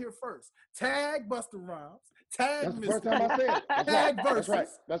heard it here first. Tag Busta Rhymes. Tag That's the first time I said it. Tag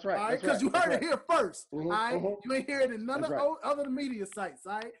Versus. That's right. All right, because you heard it here first. All right, you ain't hear it in none of other media sites.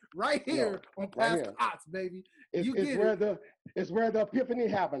 All right, right here on Past the Ox, baby. It's where the epiphany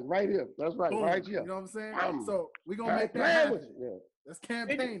happened. Right here. That's right. Boom. Right here. You know what I'm saying? So we're gonna make that happen. Let's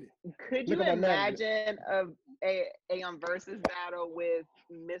campaign it. Could you imagine a versus battle with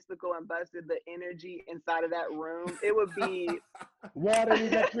Mystical and Busta? The energy inside of that room, it would be water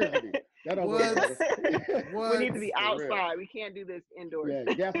and electricity. We need to be outside. We can't do this indoors.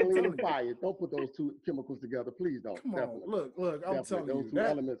 Yeah, gasoline and fire. Don't put those two chemicals together, please. Don't. Come on, look. I'm telling you, those two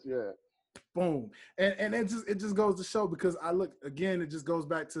elements. Yeah. Boom, and it just goes to show because I look again. It just goes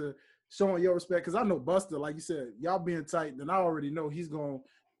back to showing your respect because I know Busta, like you said, y'all being tight, then I already know he's gonna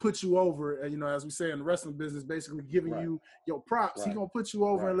put you over. As we say in the wrestling business, basically giving you your props. He's gonna put you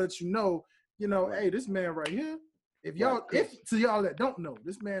over and let you know, hey, this man right here. If to y'all that don't know,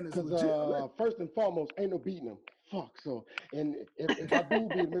 this man is legit. First and foremost, ain't no beating him. Fuck. So, and if I do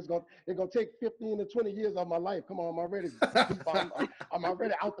beat him, it's gonna take 15 to 20 years of my life. Come on, I'm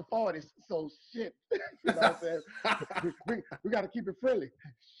already out the 40s. So shit. You know what I'm saying? we got to keep it friendly.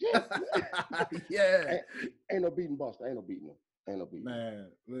 Shit. Yeah. Ain't no beating Busta. Ain't no beating him. Ain't no beating. Man,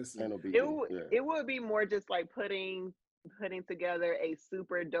 listen. Ain't no beating him. It would be more just like putting together a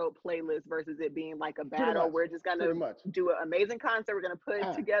super dope playlist versus it being like a battle. We're just gonna do an amazing concert. We're gonna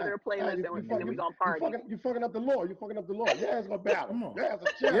put together a playlist and then we're gonna party. You're fucking up the law. Yeah, it's gonna battle. Come on. Yeah,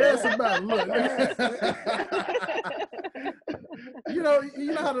 it's a battle. Look. you know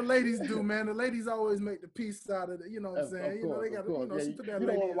how the ladies do, man. The ladies always make the peace out of it. You know what I'm saying? Course, they got to, she put that you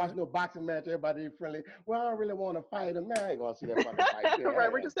lady. don't want to watch no boxing match. Everybody friendly. Well, I don't really want to fight him. Man, I ain't gonna see that fucking fight.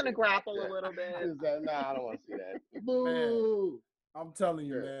 Right, we're just gonna grapple a little bit. Nah, I don't want to see that. Boo. Man, I'm telling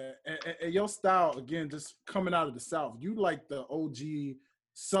you, man. And your style, again, just coming out of the South, you like the OG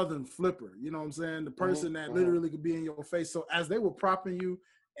Southern flipper. You know what I'm saying? The person that literally could be in your face. So as they were propping you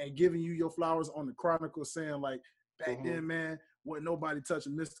and giving you your flowers on the Chronicle, saying like, back then, man, wasn't nobody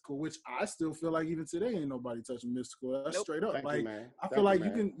touching Mystical, which I still feel like even today ain't nobody touching Mystical. That's straight up. I feel like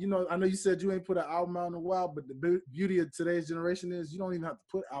you can, I know you said you ain't put an album out in a while, but the beauty of today's generation is you don't even have to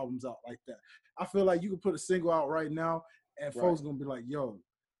put albums out like that. I feel like you can put a single out right now and folks gonna be like, yo,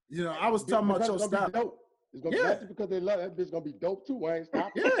 I was talking about your style. It's gonna be dope because they love that. It's gonna be dope too. I ain't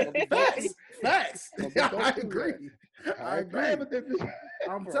stopping. Yeah, facts. I agree.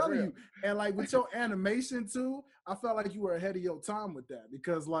 I'm telling you, and like with your animation too, I felt like you were ahead of your time with that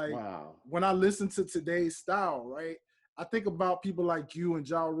because like when I listen to today's style, right, I think about people like you and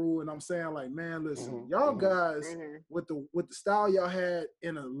Ja Rule, and I'm saying like, man, listen, y'all guys with the style y'all had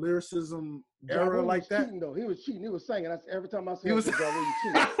in a lyricism era like that. Cheating, though. He was cheating. He was singing. That's every time I see him, Ja Rule, you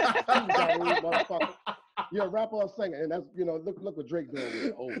cheating. Ja Rule, motherfucker. You're a rapper or singer, and that's look what Drake doing with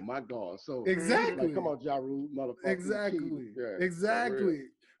it. Oh my God! So exactly, like, come on, Ja Rule, motherfucker. Exactly.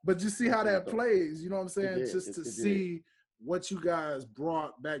 But you see how that plays. You know what I'm saying? Just to see what you guys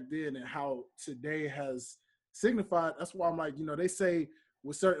brought back then and how today has signified. That's why I'm like, they say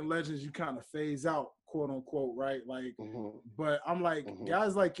with certain legends you kind of phase out, quote unquote, right? Like, but I'm like,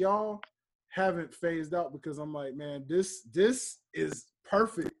 guys like y'all haven't phased out because I'm like, man, this is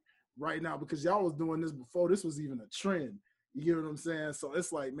perfect right now because y'all was doing this before this was even a trend. You know what I'm saying? So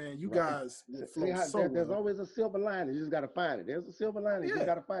it's like, man, you guys there's always a silver lining. You just gotta find it. There's a silver lining. You just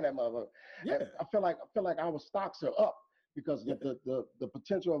gotta find that motherfucker. Yeah. And I feel like our stocks are up because the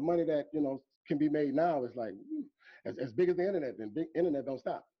potential of money that can be made now is like as big as the internet. Then big internet don't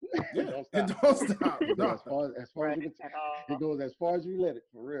stop. Yeah, it don't stop. It don't stop. No. As far as you can, it goes as far as you let it,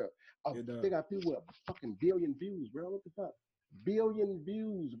 for real. They got people with a fucking billion views, bro. What the fuck? Billion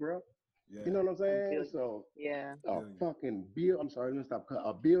views, bro. Yeah. You know what I'm saying? So fucking I'm sorry, let me stop.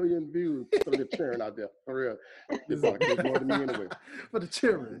 A billion views for the cheering out there, for real. This more than me anyway. For the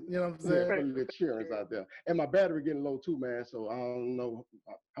cheering, you know what I'm saying? Yeah, for the cheerings out there. And my battery getting low too, man. So I don't know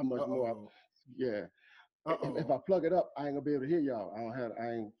how much more. If I plug it up, I ain't gonna be able to hear y'all.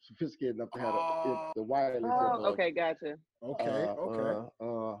 I ain't sophisticated enough to have the wireless. Okay, gotcha. Okay.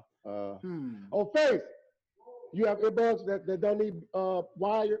 Oh, Face. You have earbuds that don't need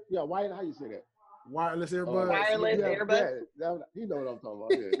wire. Yeah, wire. How you say that? Wireless earbuds. Wireless earbuds. You know what I'm talking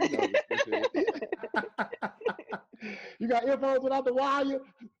about. Yeah, you got earphones without the wire.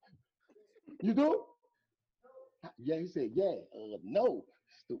 You do? Yeah, he said yeah. No.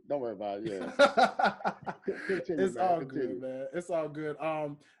 Don't worry about it. Yeah. It's all good, man. It's all good.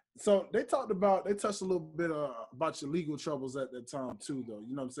 So they touched a little bit about your legal troubles at that time too, though.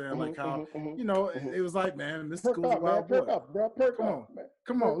 You know what I'm saying? Like how, it was like, man, Mystical wild boy.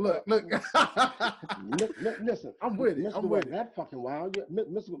 Come on, look. Listen, I'm with it. I'm with it. That fucking wild.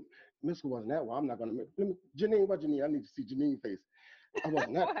 Mystical wasn't that wild. I'm not gonna make Janine. What Janine? I need to see Janine's face. I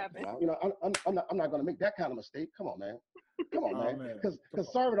wasn't that wild. I'm not gonna make that kind of mistake. Come on, man. Come on, man. Because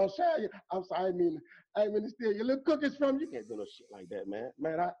sorry, don't share you. I'm sorry. I mean to steal your little cookies from you. You can't do no shit like that, man.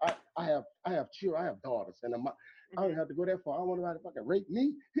 Man, I have children. I have daughters, and I don't have to go that far. I don't want anybody to fucking rape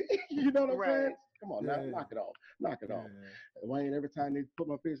me. You know what I'm saying? Come on, now, knock it off. Knock it off. Why ain't every time they put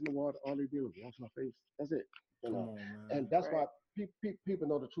my face in the water, all they do is wash my face? That's it. You know. And that's why people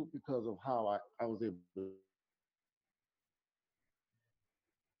know the truth because of how I was able to.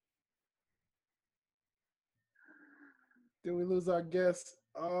 Did we lose our guest?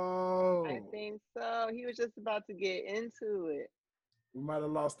 Oh, I think so. He was just about to get into it. We might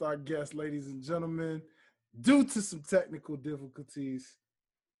have lost our guest, ladies and gentlemen, due to some technical difficulties.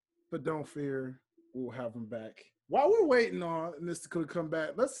 But don't fear, we'll have him back. While we're waiting on Mystical to come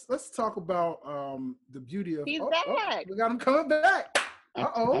back, let's talk about the beauty of. He's back. We got him coming back.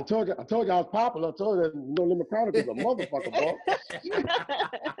 I told you I was popular. I told you No Limit Chronicles a motherfucker, bro.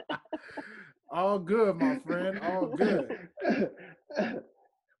 All good, my friend. All good.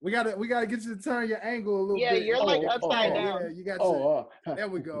 We gotta get you to turn your angle a little bit. Yeah, you're like upside down. Yeah, you got there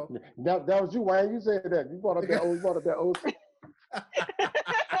we go. That was you, Wayne. You said that. You brought up that old.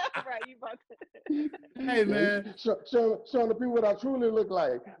 Right, you brought that. Hey, man. Showing the people what I truly look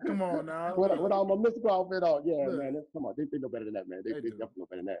like. Come on now. With all my mystical outfit on. Yeah, man. Come on. They know better than that, man. They definitely know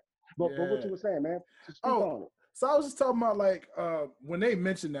better than that. But what you were saying, man. Speak on it. So I was just talking about like when they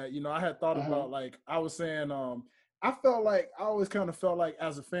mentioned that, I had thought about like I was saying I felt like I always kind of felt like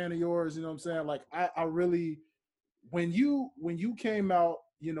as a fan of yours, you know what I'm saying? Like I really when you came out,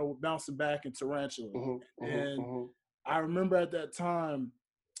 bouncing back in Tarantula, I remember at that time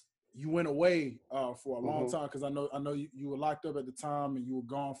you went away for a long time because I know you were locked up at the time and you were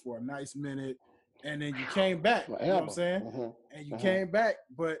gone for a nice minute, and then you came back. You know what I'm saying? And you came back,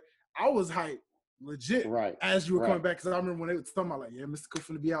 but I was hyped. Legit, as you were coming back, because I remember when they were talking about like, Mystical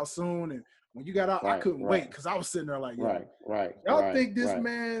finna be out soon, and when you got out, I couldn't wait because I was sitting there like, y'all think this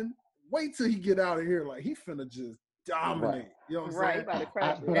man? Wait till he get out of here, like he finna just dominate. You know what I'm saying? About to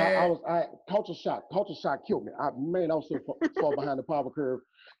crash it. I culture shock killed me. I was so far behind the power curve.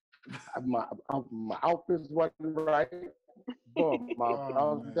 My outfits wasn't right. I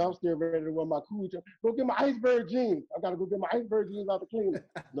was downstairs ready to wear my cool jeans. Go get my iceberg jeans. I gotta go get my iceberg jeans out the cleaner.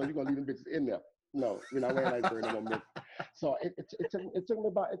 No, you're gonna leave them bitches in there. No, we're not wearing iceberg no more. So it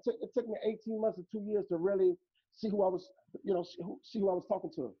took me 18 months or 2 years to really see who I was, see who I was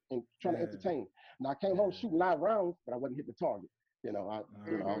talking to and trying to entertain. Now I came home shooting live rounds, but I wasn't hitting the target. I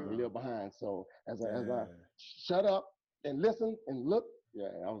was a little behind. So as I shut up and listen and look. Yeah,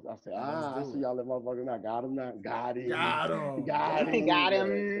 I said, I see y'all that motherfucker now. Got him now. Got him.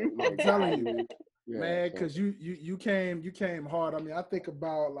 I'm telling you, man, because you came hard. I mean, I think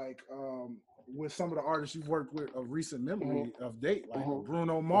about like with some of the artists you've worked with of recent memory of date, like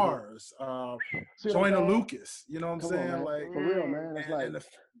Bruno Mars, Joyner Lucas. You know what I'm saying? Man. Like for real, man. It's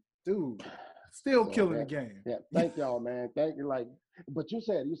dude, still killing the game. Yeah, thank y'all, man. Thank you. Like, but you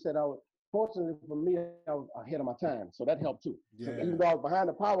said I was. fortunately for me, I was ahead of my time, so that helped too. Yeah. So even though I was behind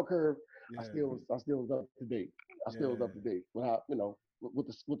the power curve, Yeah. I still was up to date. I still was up to date without, with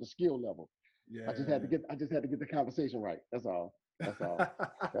the skill level. Yeah. I just had to get the conversation right. That's all. That's all.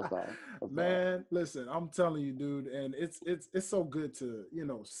 Man, listen, I'm telling you, dude, and it's so good to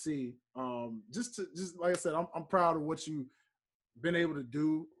see. Just like I said, I'm proud of what you've been able to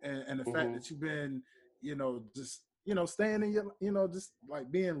do, and the fact that you've been, just staying in your, just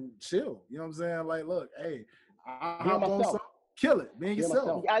like being chill. You know what I'm saying? Like, look, hey, I hop on something, kill it, being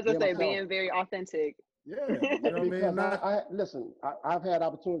yourself. I was just say being very authentic. Yeah, you know what I mean? Listen, I've had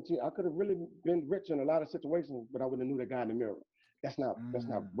opportunity. I could have really been rich in a lot of situations, but I wouldn't have knew that guy in the mirror. That's not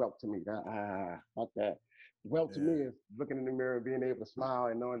wealth to me. Fuck that. Wealth to me is looking in the mirror, being able to smile,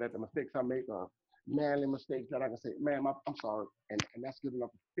 and knowing that the mistakes I make are manly mistakes that I can say, man, I'm sorry, and that's good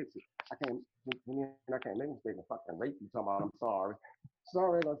enough to fix it. I can't make a mistake and fucking rape you talking about I'm sorry.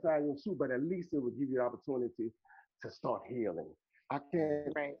 Sorry ain't gonna tie you in shoe, but at least it would give you the opportunity to start healing. I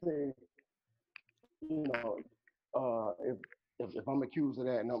can't say, if I'm accused of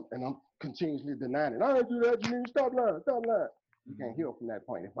that and I'm continuously denying it, I didn't do that, Janine, stop lying. You can't heal from that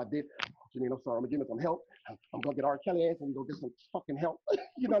point. If I did, Janine, I'm sorry, I'm gonna give him some help. I'm gonna get R. Kelly ass and go get some fucking help.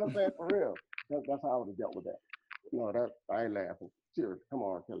 You know what I'm saying? For real. That's how I would have dealt with that. I ain't laughing. Serious. Come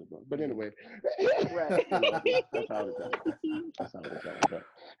on, R. Kelly, bro. But anyway, right. That's how I would have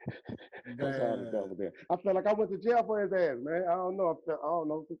dealt with that. I felt like I went to jail for his ass, man. I don't know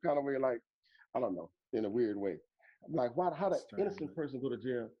some kind of way, like, I don't know, in a weird way. Like, how the innocent person go to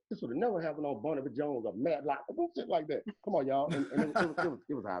jail? This would have never happened on Barnaby Jones or Matlock or shit like that. Come on, y'all. And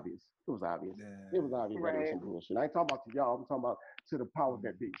it was obvious. It was obvious. Yeah. It was obvious that it was some bullshit. I ain't talking about to y'all. I'm talking about to the powers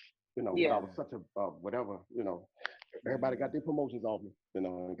that be. I was such a whatever. Everybody got their promotions off me.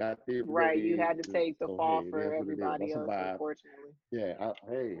 And got their right. You had to take the fall for everybody else, unfortunately. Yeah.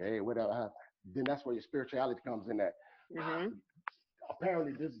 Hey, whatever. Then that's where your spirituality comes in. That.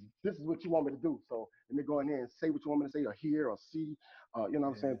 Apparently this is what you want me to do. So let me go in there and say what you want me to say or hear or see, you know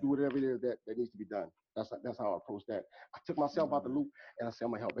what I'm saying, do whatever it is that needs to be done. That's how I approach that. I took myself out the loop and I said,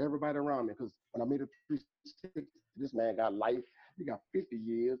 I'm gonna help everybody around me, because when I made it 360, this man got life, he got 50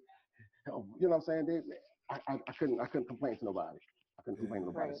 years. You know what I'm saying? I couldn't complain to nobody. I couldn't complain to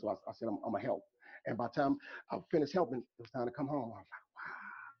nobody. So I said, I'm gonna help. And by the time I finished helping, it was time to come home. I was like,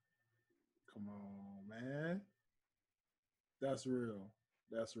 wow. Come on, man. That's real.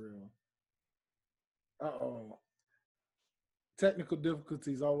 Uh-oh. Technical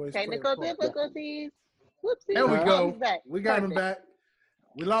difficulties always. Technical difficulties. Whoopsie. There we go. We got him back.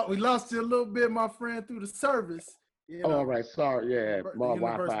 We lost you a little bit, my friend, through the service. All right. Sorry. Yeah. My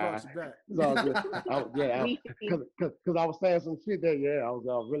Wi-Fi. It's all good. Because I was saying some shit there. Yeah. I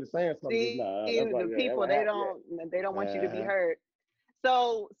was really saying something. See, the people, they don't want you to be heard.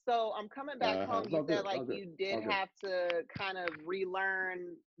 So I'm coming back home. You said you did have to kind of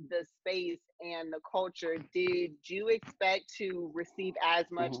relearn the space and the culture. Did you expect to receive as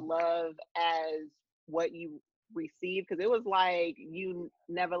much love as what you received? Because it was like you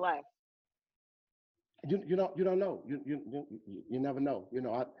never left. You don't know. You never know. You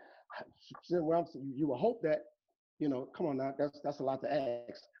would hope that. Come on now. That's a lot to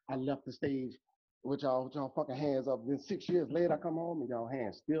ask. I left the stage with y'all fucking hands up. Then 6 years later, I come home and y'all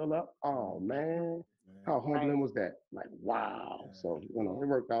hands still up. Oh man, how humbling was that? Like, wow. So it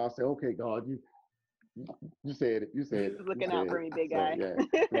worked out. I said, okay, God, you said it. You said it. Looking out for me, big guy. So,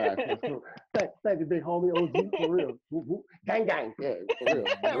 right. So, thank you, big homie. OG, for real. Gang. Yeah, for real.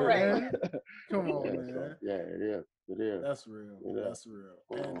 Right. Come on, man. So, it is. That's real. Yeah. That's real.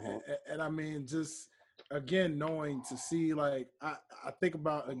 And I mean, just again, knowing to see, like, I think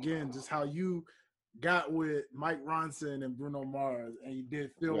about again just how you got with Mike Ronson and Bruno Mars, and you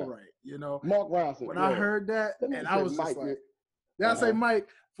did feel right, Mark Ronson. When I heard that, and I was just like, did I say Mike?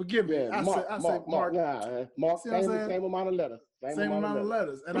 Forgive me. I said Mark. Mark, same amount of letters. Same amount of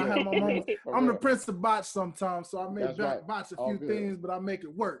letters. And I have my moment. I'm the prince of botch sometimes, so I may botch a few things, but I make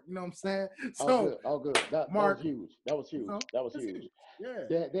it work. You know what I'm saying? So, all good. Mark, that was huge. That was huge.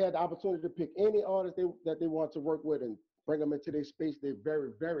 Yeah. They had the opportunity to pick any artist that they want to work with and bring them into their space. They're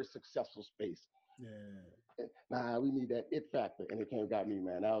very, very successful space. Yeah. Nah, we need that it factor, and it came got me,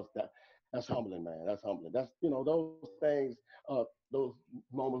 man. That's humbling, man. That's humbling. That's those things, those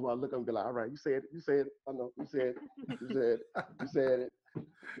moments where I look and be like, all right, you said it. I know you said it.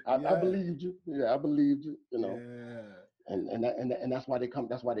 I believed you. Yeah, I believed you. Yeah. And that's why they come.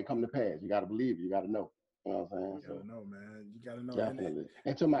 That's why they come to pass. You got to believe. You got to know. You know what I'm saying? You gotta know, man. You gotta know. Definitely.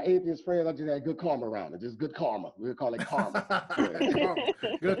 And to my atheist friends, I just had good karma around it. Just good karma. We'll call it karma.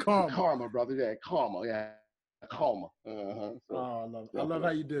 Good karma. Karma, brother. Yeah, karma. Yeah. coma. So, I love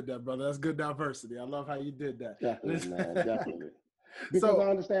how you did that, brother. That's good diversity. I love how you did that. Definitely, man, definitely. Because I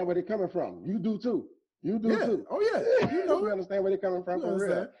understand where they're coming from. You do too. You do too. Oh yeah. You know, we understand where they're coming from for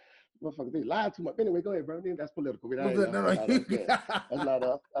real. Motherfuckers, they lie too much. Anyway, go ahead, bro. That's political. That's not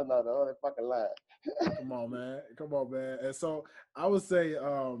us. That's not us. They fucking lie. Come on, man. And so I would say,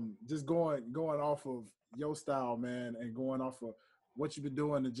 just going off of your style, man, and going off of what you've been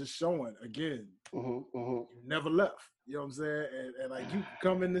doing and just showing again, you never left. You know what I'm saying? And like you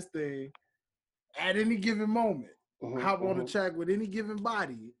come in this thing at any given moment, hop on the track with any given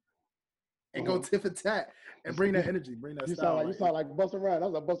body, and go tip and tat and bring that energy, bring that style. You sound like Busta Rhymes.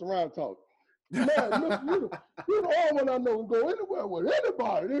 That's a Busta Rhymes talk. Man, you the only one I know can go anywhere with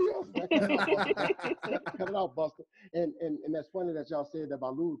anybody. Cut it out, Busta. And that's funny that y'all said that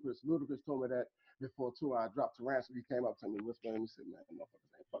about Ludacris. Ludacris told me that before too. I dropped to Ransom. He came up to me, whispering, and he said, "Man,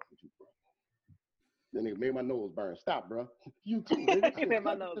 motherfuckers ain't fucking with you, bro." Then he made my nose burn. Stop, bro. You too. Made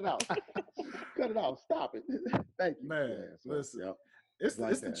my nose. Cut it out. Stop it. Thank you, man. So, listen. Yep. It's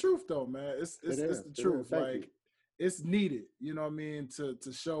the truth though, man. It's the truth. Like it's needed, you know what I mean, to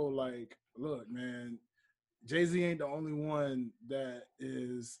show like, look, man, Jay-Z ain't the only one that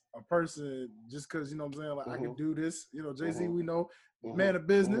is a person just because, you know what I'm saying, like I can do this. You know, Jay-Z, we know, man of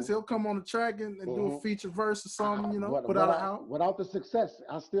business. He'll come on the track and do a feature verse or something, you know, put out an album. Without the success,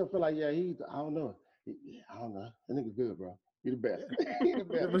 I still feel like, I don't know. I don't know. That nigga good, bro. He the best. He the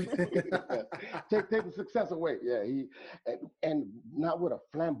best. Take the success away. Yeah, and not with a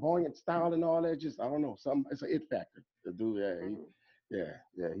flamboyant style and all that. Just I don't know. It's an it factor. The dude,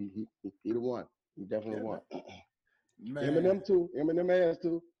 he the one. He definitely won. Eminem too. Eminem ass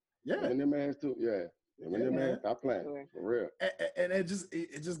too. Yeah. Eminem ass too. Yeah. Eminem ass. Stop playing for real. And it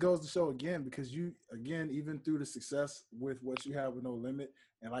just goes to show again, because you again, even through the success with what you have with No Limit,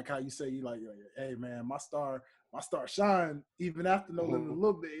 and like how you say you like, hey man, my star shine even after No Limit a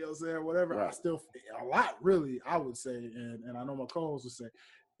little bit, you know what I'm saying? Whatever. Right. I still a lot, really, I would say, and I know my co-hosts would say,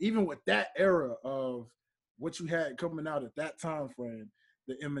 even with that era of what you had coming out at that time frame,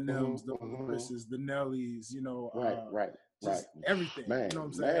 the Eminems, the Chris's, the Nellies, you know, just everything. Man, you know what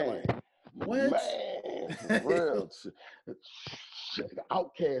I'm saying? Like, what? Man, for real. The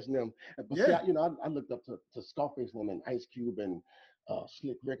Outkast and them. But see, I looked up to Scarface and them and Ice Cube and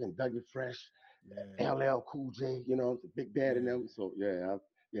Slick Rick and Dougie Fresh, LL Cool J, you know, the Big Bad and them. So I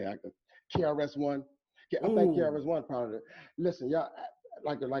KRS-One. I think KRS-One probably. Listen, y'all.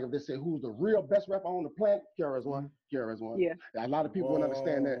 Like if they say who's the real best rapper on the planet, KRS-One. KRS-One. Yeah. A lot of people don't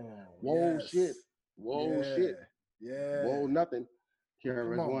understand that. Whoa, shit. Whoa, shit. Yeah. Whoa, nothing.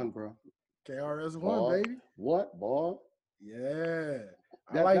 KRS-One, bro. KRS-One, baby. What, boy? Yeah.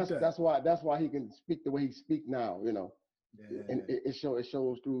 That. That's why he can speak the way he speak now, you know. Yeah. And it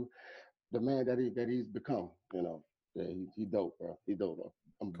shows through the man that he's become, you know. Yeah, he dope, bro. He dope, bro.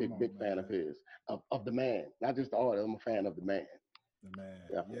 I'm a big fan of his, of the man, not just the artist. I'm a fan of the man. The man,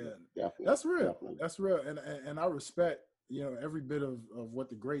 definitely. That's real. Definitely. That's real, and I respect, you know, every bit of what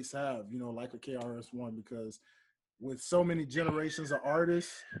the greats have, you know, like a KRS-One, because with so many generations of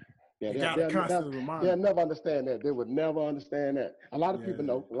artists, you gotta constantly remind them. They'll never understand that. They would never understand that. A lot of people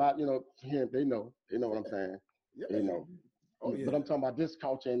know. A lot, you know, here they know what I'm saying. Yeah. They know. Oh, yeah. But I'm talking about this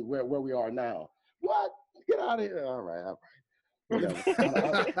culture and where we are now. What? Get out of here! All right.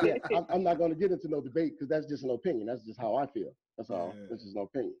 I'm not going to get into no debate because that's just an opinion. That's just how I feel. That's all. Yeah. That's just an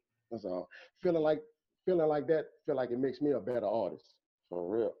opinion. That's all. Feeling like that, feel like it makes me a better artist. For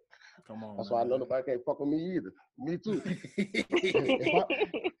real. Come on. That's why I know nobody can't fuck with me either. Me too.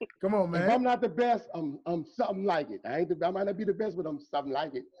 Come on, man. If I'm not the best, I'm something like it. I might not be the best, but I'm something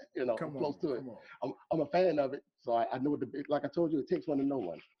like it. You know, I'm close to it. I'm a fan of it. So I know like I told you, it takes one to know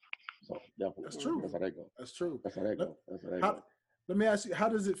one. So definitely. That's true. That's how that go. That's true. That's how that go. Let me ask you, how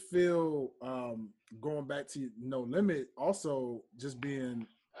does it feel going back to No Limit, also just being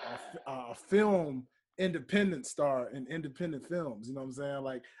a film independent star in independent films? You know what I'm saying?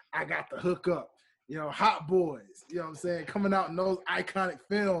 Like, I Got the Hookup, you know, Hot Boys, you know what I'm saying? Coming out in those iconic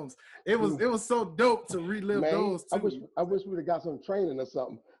films. It was so dope to relive those too. I wish we'd have got some training or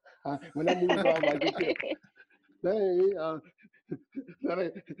something. When that movie was like,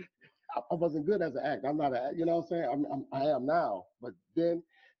 I wasn't good as an actor. I'm not you know what I'm saying? I am now. But then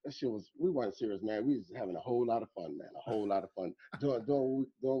that shit we weren't serious, man. We was having a whole lot of fun, man. A whole lot of fun. Doing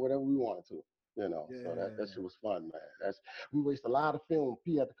whatever we wanted to, you know. Yeah. So that shit was fun, man. We wasted a lot of film.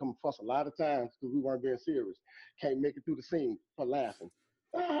 P had to come and fuss a lot of times because we weren't being serious. Can't make it through the scene for laughing.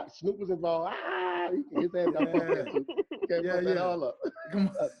 Snoop was involved. His ass got fucked up too. Can't fuck that all up.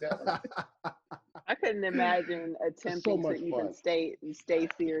 I couldn't imagine attempting to even stay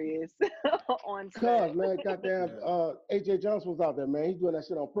serious on stage. Cuz, man, goddamn, AJ Johnson was out there, man. He's doing that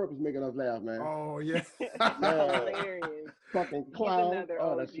shit on purpose, making us laugh, man. Oh yeah, hilarious. Fucking clown.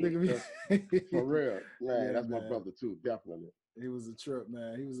 Oh, that's for real, man. Yeah, that's my brother too, definitely. He was a trip,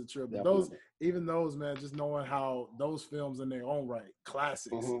 man. He was a trip. But those, man, just knowing how those films in their own right,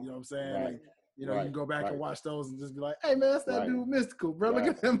 classics. You know what I'm saying? Right. Like, you know, you can go back and watch those and just be like, hey, man, that's that dude Mystical, bro. Look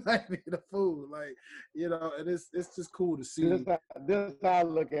at him like the fool. Like, you know, and it's just cool to see. This how I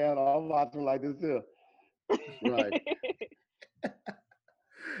look at it. I'm watching like this here. Right.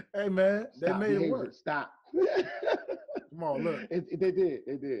 Hey, man, they made it work. Stop. Come on, look. They did.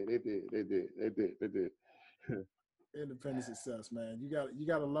 Independent success, man. You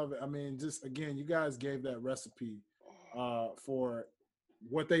gotta love it. I mean, just again, you guys gave that recipe for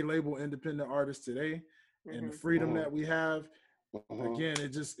what they label independent artists today, and the freedom that we have. Again,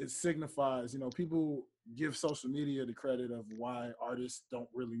 it signifies, you know, people give social media the credit of why artists don't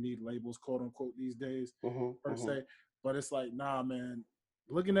really need labels, quote unquote, these days per se. But it's like, nah, man.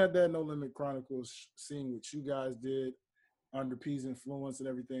 Looking at that No Limit Chronicles, seeing what you guys did under P's influence and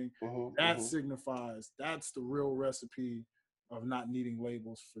everything, that signifies, that's the real recipe of not needing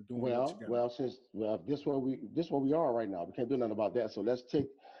labels for doing what you got. This where we are right now. We can't do nothing about that. So let's take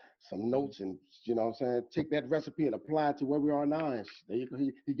some notes and, you know what I'm saying, take that recipe and apply it to where we are now. And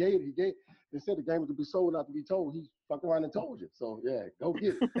he gave. They said the game was to be sold, not to be told. He fucked around and told you. So yeah, go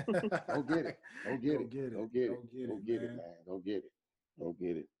get it. Go get it. Go get it. Go get it. Go get it, man. Go get it. Go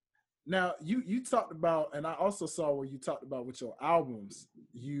get it. Now you talked about, and I also saw where you talked about with your albums.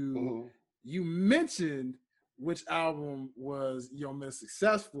 You mentioned which album was your most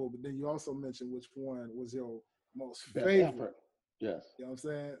successful, but then you also mentioned which one was your most favorite. Effort. Yes. You know what I'm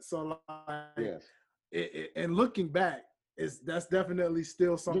saying? So like, yes. And looking back, that's definitely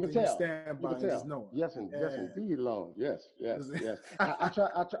still something you stand by and just know. Yes, indeed, Lord. Yes. I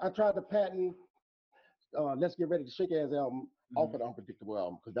tried to patent Let's Get Ready to Shake Ass album off of the Unpredictable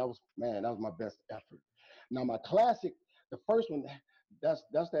album, because that was my best effort. Now my classic, the first one, that's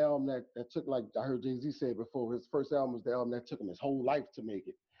the album that took, like I heard Jay-Z say before, his first album was the album that took him his whole life to make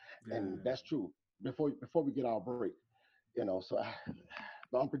it. And that's true. Before we get our break. You know, so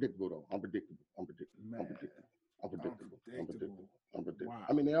unpredictable though. Unpredictable. Wow.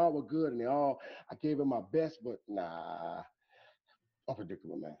 I mean, they all were good, and I gave it my best, but nah,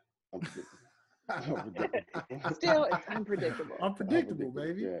 unpredictable, man. Unpredictable. Still, it's unpredictable. Unpredictable,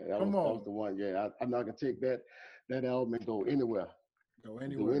 baby. Yeah, that was the one. Yeah, I'm not gonna take that album and go anywhere. Do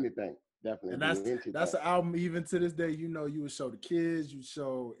anything. Definitely. And that's an album. Even to this day, you know, you would show the kids, you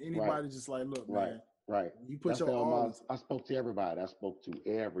show anybody, just like, look, man. Right. You put your all. I spoke to everybody.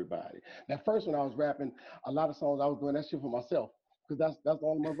 That first one I was rapping, a lot of songs I was doing that shit for myself, because that's the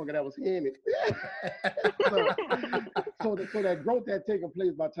only motherfucker that was hearing it. so that growth that taken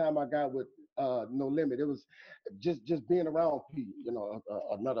place by the time I got with No Limit, it was just being around P. You know,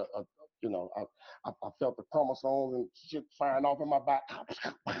 I felt the chromosomes and shit firing off in my back.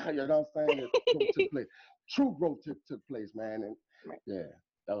 You know what I'm saying? Growth took place. True growth took place, man. And yeah,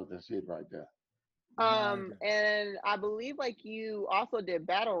 that was the shit right there. And I believe like you also did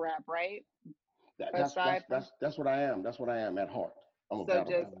battle rap, right? That's what I am. That's what I am at heart. I'm a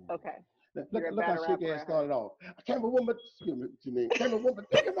battle rapper. Okay. Look how Shake Ass started off. I came with woman, came with woman,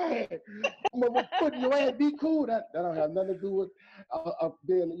 take my hand. I'm gonna put in your ass, be cool. That don't have nothing to do with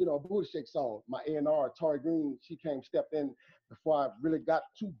being, you know, a booty shake song. My A&R, Tori Green, she stepped in before I really got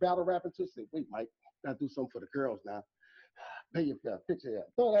to battle rapping. To say, wait, Mike, gotta do something for the girls now. Pay your picture here.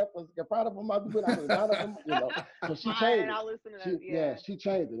 Throw that was proud of my dude. I was proud of him, you know. So she changed it. I'll listen to that. She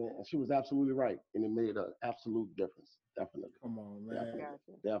changed it, and she was absolutely right, and it made an absolute difference. Definitely. Come on, man.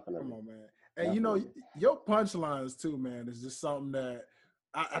 Definitely. Come on, man. And you know, your punchlines too, man, is just something that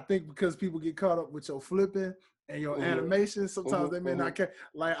I think, because people get caught up with your flipping and your animation. Sometimes they may not care.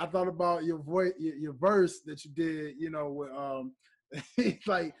 Like, I thought about your voice, your verse that you did, you know, with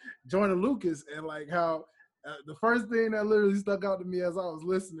like Joyner Lucas, and like how. The first thing that literally stuck out to me as I was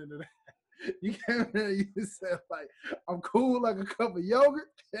listening to that, you came in and you said, like, I'm cool like a cup of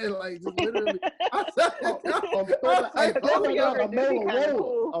yogurt. And like, just literally, I'm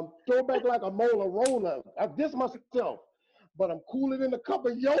throwback like a molar roller. I diss myself, but I'm cooler than a cup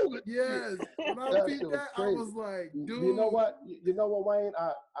of yogurt. Yes. When I beat that, I was like, dude. You know what, Wayne?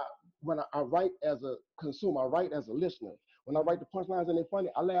 When I write as a consumer, I write as a listener. When I write the punchlines and they're funny,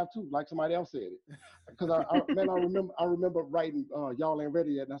 I laugh too, like somebody else said it. Because I remember writing Y'all Ain't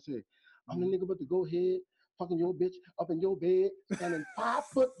Ready Yet, and I said, I'm the nigga with the go ahead, fucking your bitch up in your bed, standing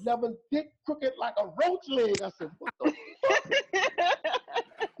 5'11", dick crooked like a roach leg. I said, what the fuck?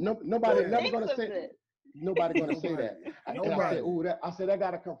 Nobody never gonna say it. Nobody gonna say that. And I said, ooh, I said that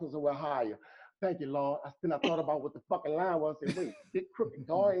gotta come from somewhere higher. Thank you, Lord. I thought about what the fucking line was. I said, wait, big crooked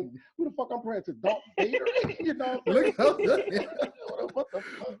dog. Who the fuck I'm praying to? Darth Vader? You know what I'm saying? What the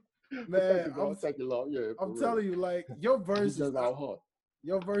fuck? Man, thank you, Lord. Yeah, I'm telling you, like your verses, hard.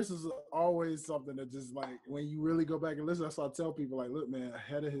 Your verses are always something that just like when you really go back and listen. That's why I tell people like, look, man,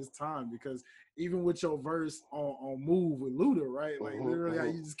 ahead of his time, because even with your verse on Move with Luda, right? Like literally, how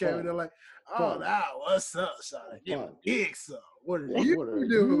you just came in there like, oh, now what's up, Shawty? Give a gig some. What are you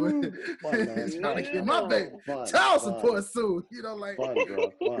doing? Trying to get my baby child support soon. You know, like fun,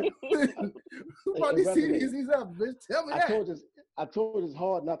 bro, fun. Who about these CDs? He's up, bitch. Tell me that. I told you it's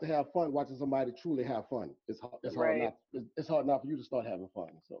hard not to have fun watching somebody truly have fun. It's hard not for you to start having fun.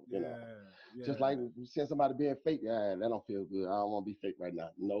 So you know, just like you see somebody being fake, that don't feel good. I don't want to be fake right now.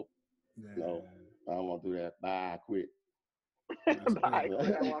 Nope. No, I don't want to do that. Bye, I quit. Bye, I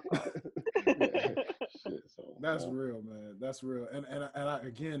quit. I walk off. Shit, so, that's real, man. That's real. And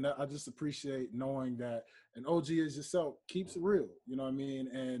I just appreciate knowing that an OG as yourself keeps it real. You know what I mean?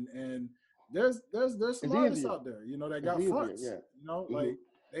 And there's some artists out there, you know, that got fronts. You know, like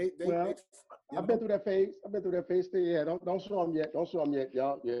they I've been through that phase. Still, yeah. Don't show them yet. Don't show them yet,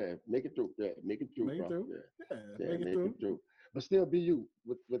 y'all. Yeah, make it through. Yeah, make it through. Make it through. Yeah, make it through. But still be you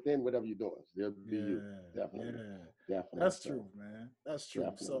within whatever you're doing. Still be you. Definitely. Yeah. Definitely. That's true, man. That's true.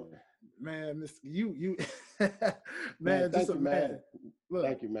 Definitely. So, man, you, man, just a man. Look,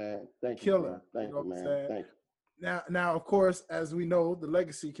 thank you, man. Thank you. Killer. Thank you, man. Thank you. Now, of course, as we know, the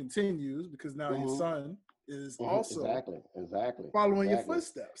legacy continues because now your son is also exactly following your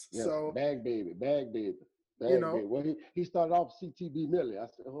footsteps. Yes. So, bag baby. You know, baby. Well, he started off CTB Millie. I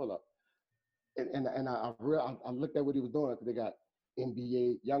said, hold up. And I looked at what he was doing. They got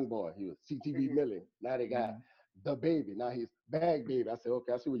NBA Youngboy. He was CTV Millie. Now they got the baby. Now he's bag baby. I said,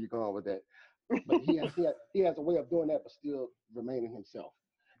 okay, I see where you're going with that. But he has a way of doing that, but still remaining himself.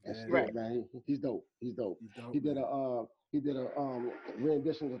 And still, man, he's dope. He did a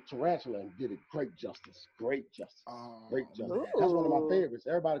rendition of Tarantula and did it great justice. That's one of my favorites.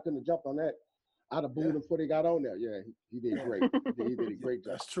 Everybody couldn't have jumped on that. I'd have booed him before they got on there. Yeah, he did great. He did a great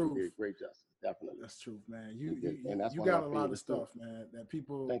justice. That's true. He did great justice. Definitely. That's true, man. You got a lot of stuff, man, that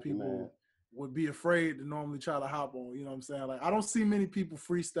people would be afraid to normally try to hop on. You know what I'm saying? Like I don't see many people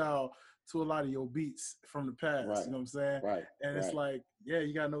freestyle to a lot of your beats from the past. Right. You know what I'm saying? Right. And it's like,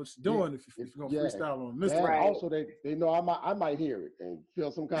 you gotta know what you're doing if you're gonna freestyle on this. Right. Also, they know I might hear it and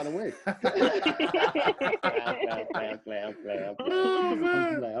feel some kind of way. I'm playing.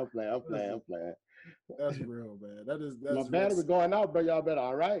 That's real, man. That's my battery going out, but y'all better.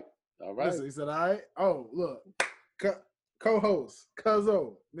 All right. Listen, he said, all right. Oh, look, co-host,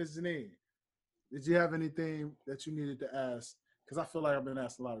 Cuzzo, Miss Janine, did you have anything that you needed to ask? Because I feel like I've been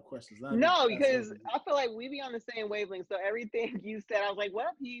asked a lot of questions. No, because I feel like we be on the same wavelength. So everything you said, I was like,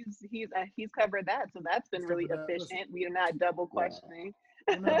 well, he's covered that. So that's been really efficient. We are not double questioning.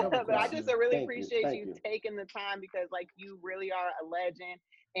 But I just really appreciate you taking the time because like you really are a legend.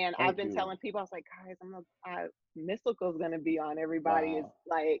 And I've been telling people, I was like, guys, Mystikal's gonna be on. Everybody is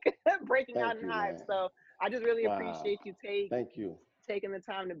like breaking out in hives. So I just really appreciate you taking the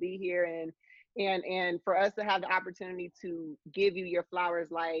time to be here and for us to have the opportunity to give you your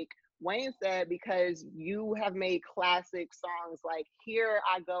flowers, like Wayne said, because you have made classic songs like Here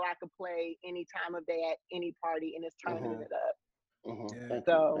I Go, I Could Play any time of day at any party, and it's turning it up.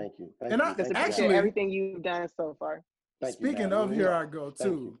 Thank you. And I appreciate everything you've done so far. Speaking of Here I Go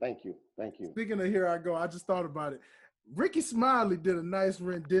too. Thank you. Speaking of Here I Go, I just thought about it. Ricky Smiley did a nice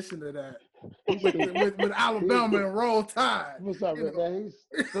rendition of that with Alabama and Roll Tide. What's up, man?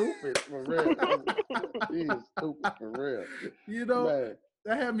 He's stupid for real. He is stupid for real. You know, man.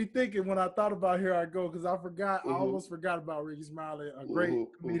 That had me thinking when I thought about Here I Go because I almost forgot about Ricky Smiley, a great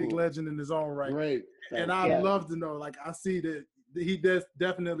comedic legend in his own right. Great. And I'd love to know, like I see that he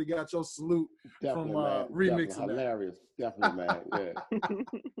definitely got your salute from remixing that. Hilarious. Definitely, man. Yeah.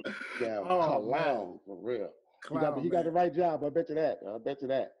 Damn, clown for real. He got the right job. I bet you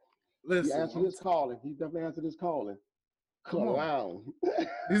that. Listen, he answered his calling. He definitely answered his calling. Clown.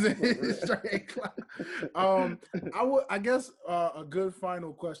 He's a straight clown. I guess a good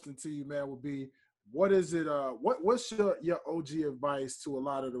final question to you, man, would be, what is it? What's your OG advice to a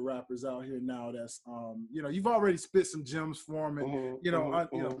lot of the rappers out here now? That's you've already spit some gems for them, and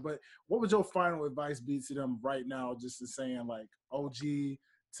but what would your final advice be to them right now? Just in saying, like OG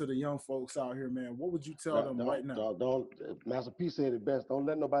to the young folks out here, man. What would you tell them right now? Don't Master P said it best. Don't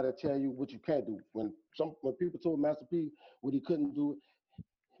let nobody tell you what you can't do. When people told Master P what he couldn't do,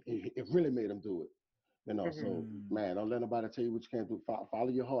 it really made him do it. So man, don't let nobody tell you what you can't do. Follow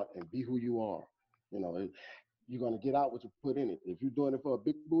your heart and be who you are. You know, you're gonna get out what you put in it. If you're doing it for a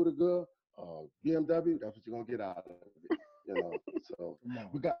big booty girl, BMW, that's what you're gonna get out of it. You know, so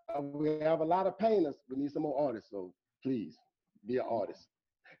we have a lot of painters. We need some more artists. So please be an artist.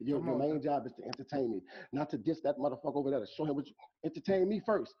 Your main job is to entertain me, not to diss that motherfucker over there. To show him what you entertain me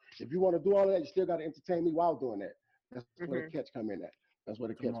first. If you want to do all of that, you still got to entertain me while doing that. That's where the catch come in at. That's where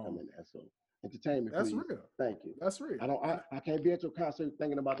the catch come in at. So entertain me, please. That's real. Thank you. That's real. I can't be at your concert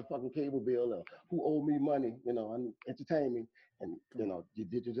thinking about the fucking cable bill or who owed me money. You know, entertain me, and you know, you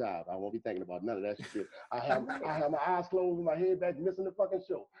did your job. I won't be thinking about none of that shit. I have my eyes closed and my head back, missing the fucking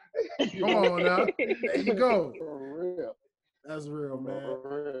show. Come on now, there you go. For real. That's real, man. For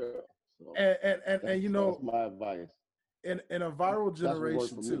real. So and you know, that's my advice. In a viral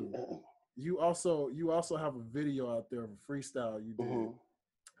generation too. You also have a video out there of a freestyle you did.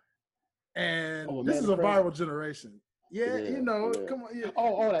 And this is a viral generation. Yeah, you know, come on. Yeah.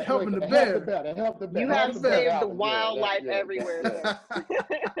 That helping the bear. Help the bear. You have saved the wildlife everywhere.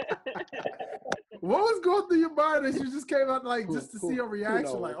 What was going through your mind as you just came out just to see your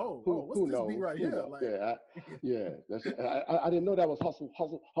reaction? Like, what's this beat right here? Like, I didn't know that was hustle.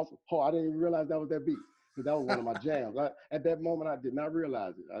 I didn't even realize that was that beat. That was one of my jams. At that moment, I did not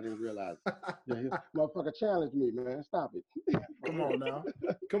realize it. I didn't realize it. Motherfucker challenged me, man. Stop it. Come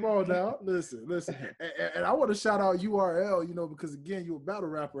on now. Listen. And I want to shout out URL, you know, because again, you're a battle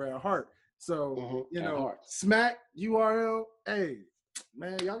rapper at heart. So, you know, Smack, URL, hey,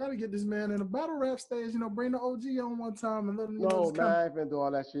 man, y'all got to get this man in a battle rap stage, you know, bring the OG on one time and let him know. No, man, I ain't been doing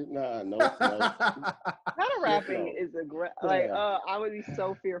all that shit. No. Battle rapping is a great, I would be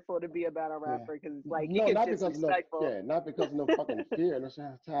so fearful to be a battle rapper because it's like, you get disrespectful. Not because of no fucking fear. No,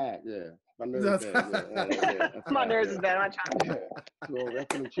 tag, my nerves is bad. My nerves is bad. I'm trying to. So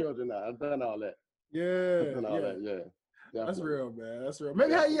that's for the children now. I've done all that. That's real, man. That's real.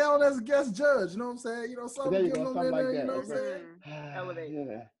 Maybe have you on as a guest judge, you know what I'm saying? You know, something give them in there, like you know what I'm saying? Elevate.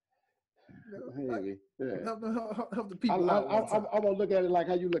 Help the people out. I'm gonna look at it like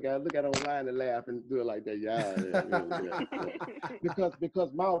how you look at it. Look at it online and laugh and do it like that. Yeah.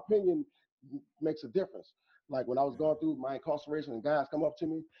 Because my opinion makes a difference. Like when I was going through my incarceration and guys come up to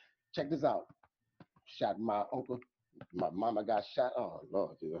me, check this out. Shot my uncle. My mama got shot. Oh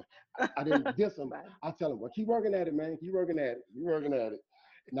Lord, dude. I didn't diss him. I tell him, well, keep working at it, man. Keep working at it. You're working at it.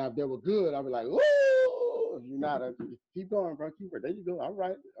 Now, if they were good, I'd be like, ooh, you're not. Keep going, bro. Keep working. There you go. All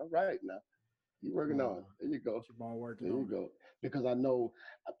right. Now, keep working on it. There you go. Keep on working. There you go. Because I know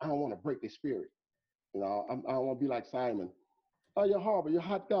I don't want to break their spirit. You know, I don't want to be like Simon. Oh, you're horrible. You're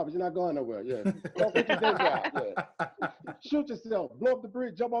hot garbage. You're not going nowhere. Yeah. Don't put your day out. Yeah. Shoot yourself. Blow up the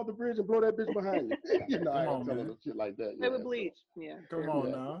bridge. Jump off the bridge and blow that bitch behind you. You know, I ain't telling them shit like that. They would bleach. Yeah. Come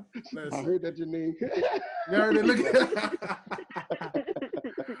on now. I heard that, Janine. You heard it. Look at it.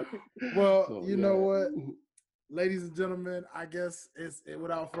 Well, so, you know what? Ladies and gentlemen, I guess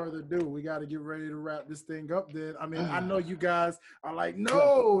without further ado, we got to get ready to wrap this thing up then. I mean, I know you guys are like,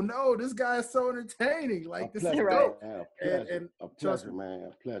 no, this guy is so entertaining. Like, this is dope. A pleasure, man.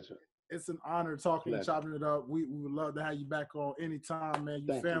 A pleasure. It's an honor talking and chopping it up. We would love to have you back on anytime, man.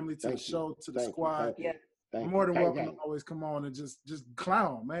 You family to the show, to the squad. More than welcome to always come on and just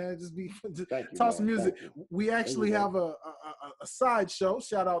clown, man. Just talk some music. We actually have a side show.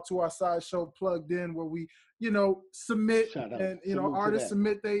 Shout out to our side show Plugged In, where we, you know, submit and you know artists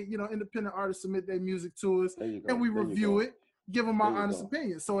submit independent artists submit their music to us, and we review it. Give them our honest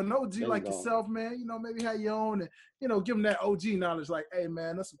opinion. So an OG like yourself, man, you know, maybe have your own and, you know, give them that OG knowledge like, hey,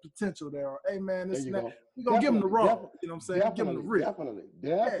 man, there's some potential there. Or, hey, man, this and that. We're going to give them the raw. You know what I'm saying? Give them the real. Definitely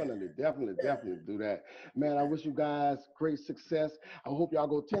do that. Man, I wish you guys great success. I hope y'all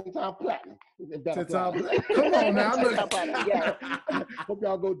go 10 times platinum. 10 times. Come on now. Hope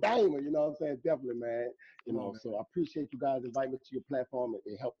y'all go diamond. You know what I'm saying? Definitely, man. You know, so I appreciate you guys inviting me to your platform.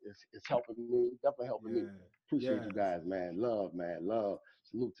 It's helping me. Definitely helping me. Appreciate you guys, man. Love, man. Love.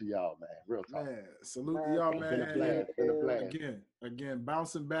 Salute to y'all, man. Real talk. Man, salute to y'all, man. It's been a blast. Again,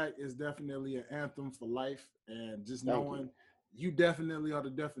 Bouncing Back is definitely an anthem for life. And just knowing you definitely are the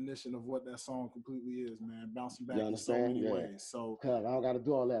definition of what that song completely is, man. Bouncing Back in so many ways. So I don't got to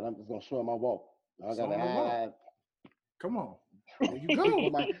do all that. I'm just going to show my walk. I got to Come on. There you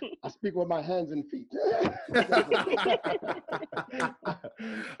go. I speak with my hands and feet.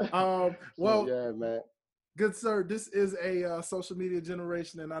 Well, yeah, man. Good sir, this is a social media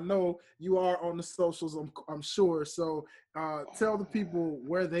generation, and I know you are on the socials, I'm sure. So tell the people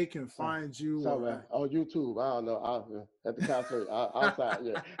where they can find you. On YouTube, I don't know. At the concert, outside,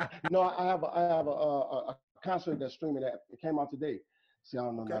 yeah. No, I have a concert that's streaming that. It came out today. See, I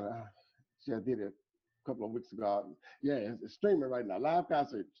don't know. See, I did it a couple of weeks ago. Yeah, it's streaming right now. Live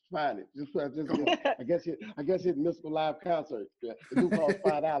concert. Find it. I guess hit Mystical live concert. Yeah, it do cost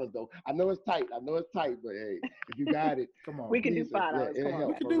 $5 though. I know it's tight, but hey, if you got it, come on. We can do $5. Yeah,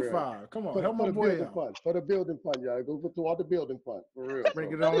 We can do $5. Come on, help my boy out. For the building fund, y'all. Go to all the building fund for real.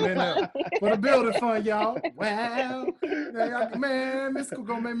 Bring it on in there for the building fund, y'all. Wow, man, Mystical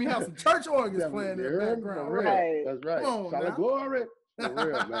gonna make me have some church organs playing in the background. Right. That's right. Shout out glory. For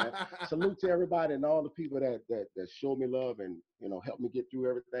real, man. Salute to everybody and all the people that show me love and help me get through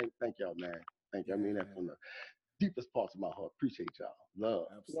everything. Thank y'all, man. Thank you. I mean that from the deepest parts of my heart. Appreciate y'all. Love.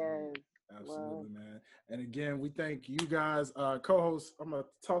 Absolutely. Absolutely, man. And again, we thank you guys, co-hosts. I'm gonna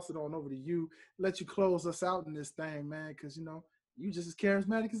toss it on over to you. Let you close us out in this thing, man, because you just as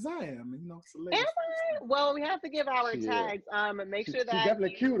charismatic as I am. Well, we have to give our tags. Make sure that she's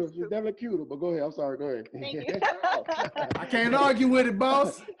definitely cuter. She's definitely cuter. But go ahead. I'm sorry. Go ahead. Thank you. I can't argue with it,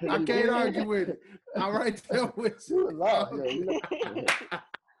 boss. I can't argue with it. I'm right there with you. Well,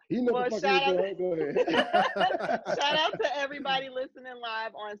 shout out to everybody listening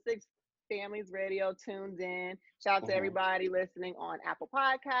live on Six Families Radio tuned in. Shout out to everybody listening on Apple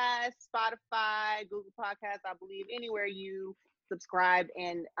Podcasts, Spotify, Google Podcasts, I believe anywhere you subscribe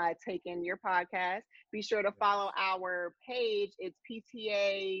and take in your podcast. Be sure to follow our page. It's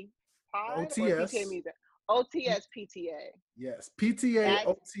PTA Pod OTS. Or PTA Music. OTS PTA. Yes, PTA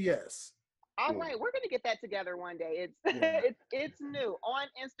OTS. All right, we're gonna get that together one day. It's new on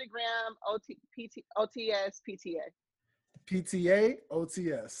Instagram. OTS PTA. PTA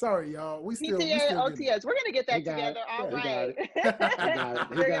OTS. Sorry, y'all. We still OTS. We're gonna get that together. All right. He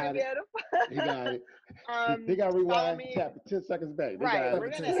got it. He got rewind. Tap 10 seconds back. Right. We're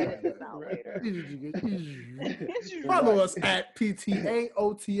gonna edit this out later. Follow us at PTA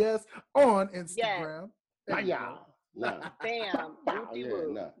OTS on Instagram. Yeah. Nah. Bam.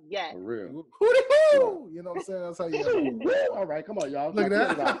 Yeah. For real. Hooty-hoo! You know what I'm saying? That's how you do it. All right, come on, y'all. Look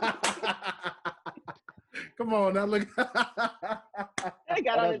at that. Come on now, look. I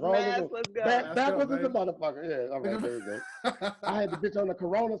got on his mask. Let's go. Backwards is the motherfucker. Yeah, all right, there we go. I had the bitch on the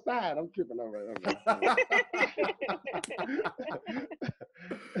Corona side. I'm tripping. All right.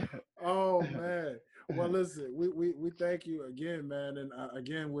 Oh man. Well, listen, we thank you again, man, and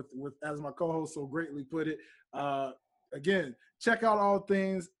again with as my co-host so greatly put it. Again, check out all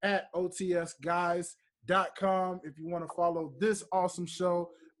things at otsguys.com if you want to follow this awesome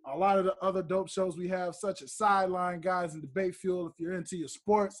show. A lot of the other dope shows we have, such as Sideline Guys and Debate Fuel, if you're into your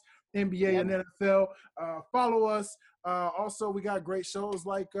sports, NBA and NFL, follow us. Also, we got great shows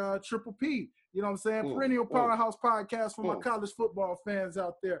like Triple P. You know what I'm saying? Perennial Powerhouse Podcast for my college football fans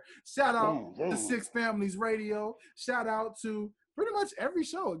out there. Shout out to Six Families Radio. Shout out to pretty much every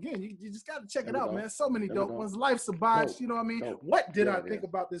show. Again, you just got to check it out, man. So many dope ones. Life's a Botch, you know what I mean? What did I think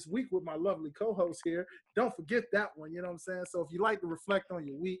about this week with my lovely co-host here? Don't forget that one, you know what I'm saying? So if you like to reflect on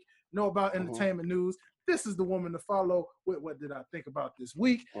your week, know about entertainment news, this is the woman to follow with what did I think about this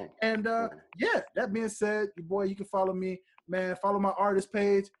week. And that being said, your boy, you can follow me, man. Follow my artist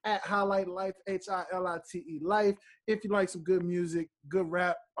page at Highlight Life, HILITE Life. If you like some good music, good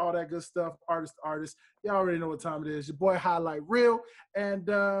rap, all that good stuff, artist to artist, y'all already know what time it is. Your boy Highlight Real. And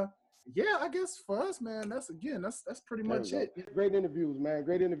I guess for us, man, that's pretty much it. Great interviews, man.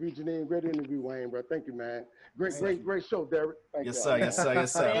 Great interview, Janine. Great interview, Wayne, bro. Thank you, man. Great show, Derek. Yes, sir.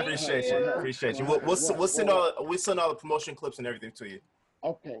 Appreciate you. We'll send all the promotion clips and everything to you.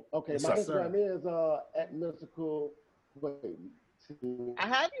 Okay. Yes, my Instagram is at Mystical. Wait. I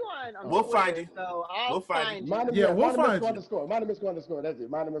have you on. We'll find you. So we'll find you. We'll find you. Underscore. Mystical__. That's it.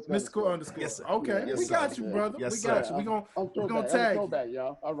 Mystical__. Yes, sir. Okay, yes, we sir. got you, brother. Yes, we got sir. you. We're gonna tag you.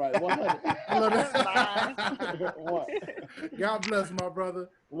 Y'all. All right. 100. I love that. God bless, my brother.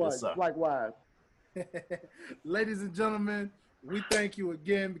 Yes, Likewise. Ladies and gentlemen, we thank you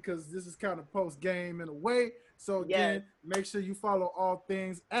again because this is kind of post game in a way. So again, make sure you follow all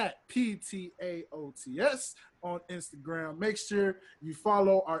things at PTAOTS on Instagram. Make sure you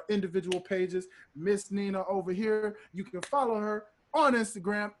follow our individual pages. Miss Nina over here, you can follow her on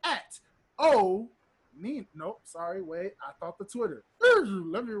Instagram at Nina. Nope, sorry, wait. I thought the Twitter.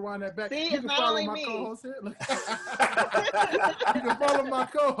 Let me rewind that back. See, you can follow my co-host here. You can follow my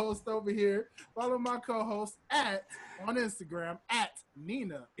co-host over here. Follow my co-host on Instagram at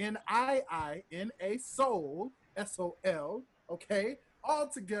Nina, NIINA Soul, SOL. Okay, all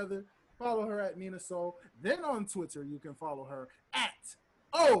together. Follow her at Nina Soul. Then on Twitter, you can follow her at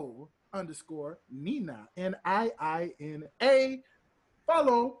O_Nina, NIINA.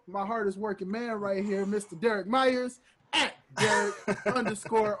 Follow my hardest working man right here, Mr. Derek Myers, at Derek_OTS.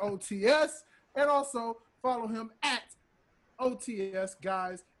 And also follow him at OTS,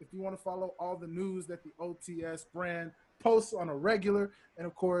 guys. If you want to follow all the news that the OTS brand posts on a regular, and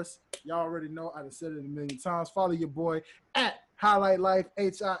of course, y'all already know, I've said it a million times, follow your boy at Highlight Life,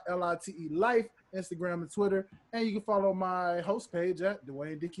 HILITE Life, Instagram and Twitter, and you can follow my host page at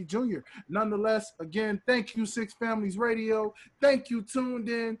Dwayne Dickey Jr. Nonetheless, again, thank you, Six Families Radio. Thank you, Tuned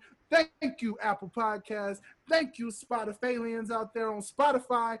In. Thank you, Apple Podcasts. Thank you, Spotifylians out there on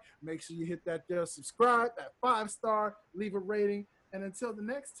Spotify. Make sure you hit that there, subscribe, that 5-star, leave a rating. And until the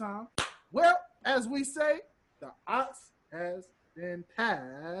next time, well, as we say, the ox has been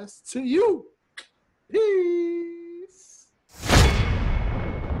passed to you. Peace.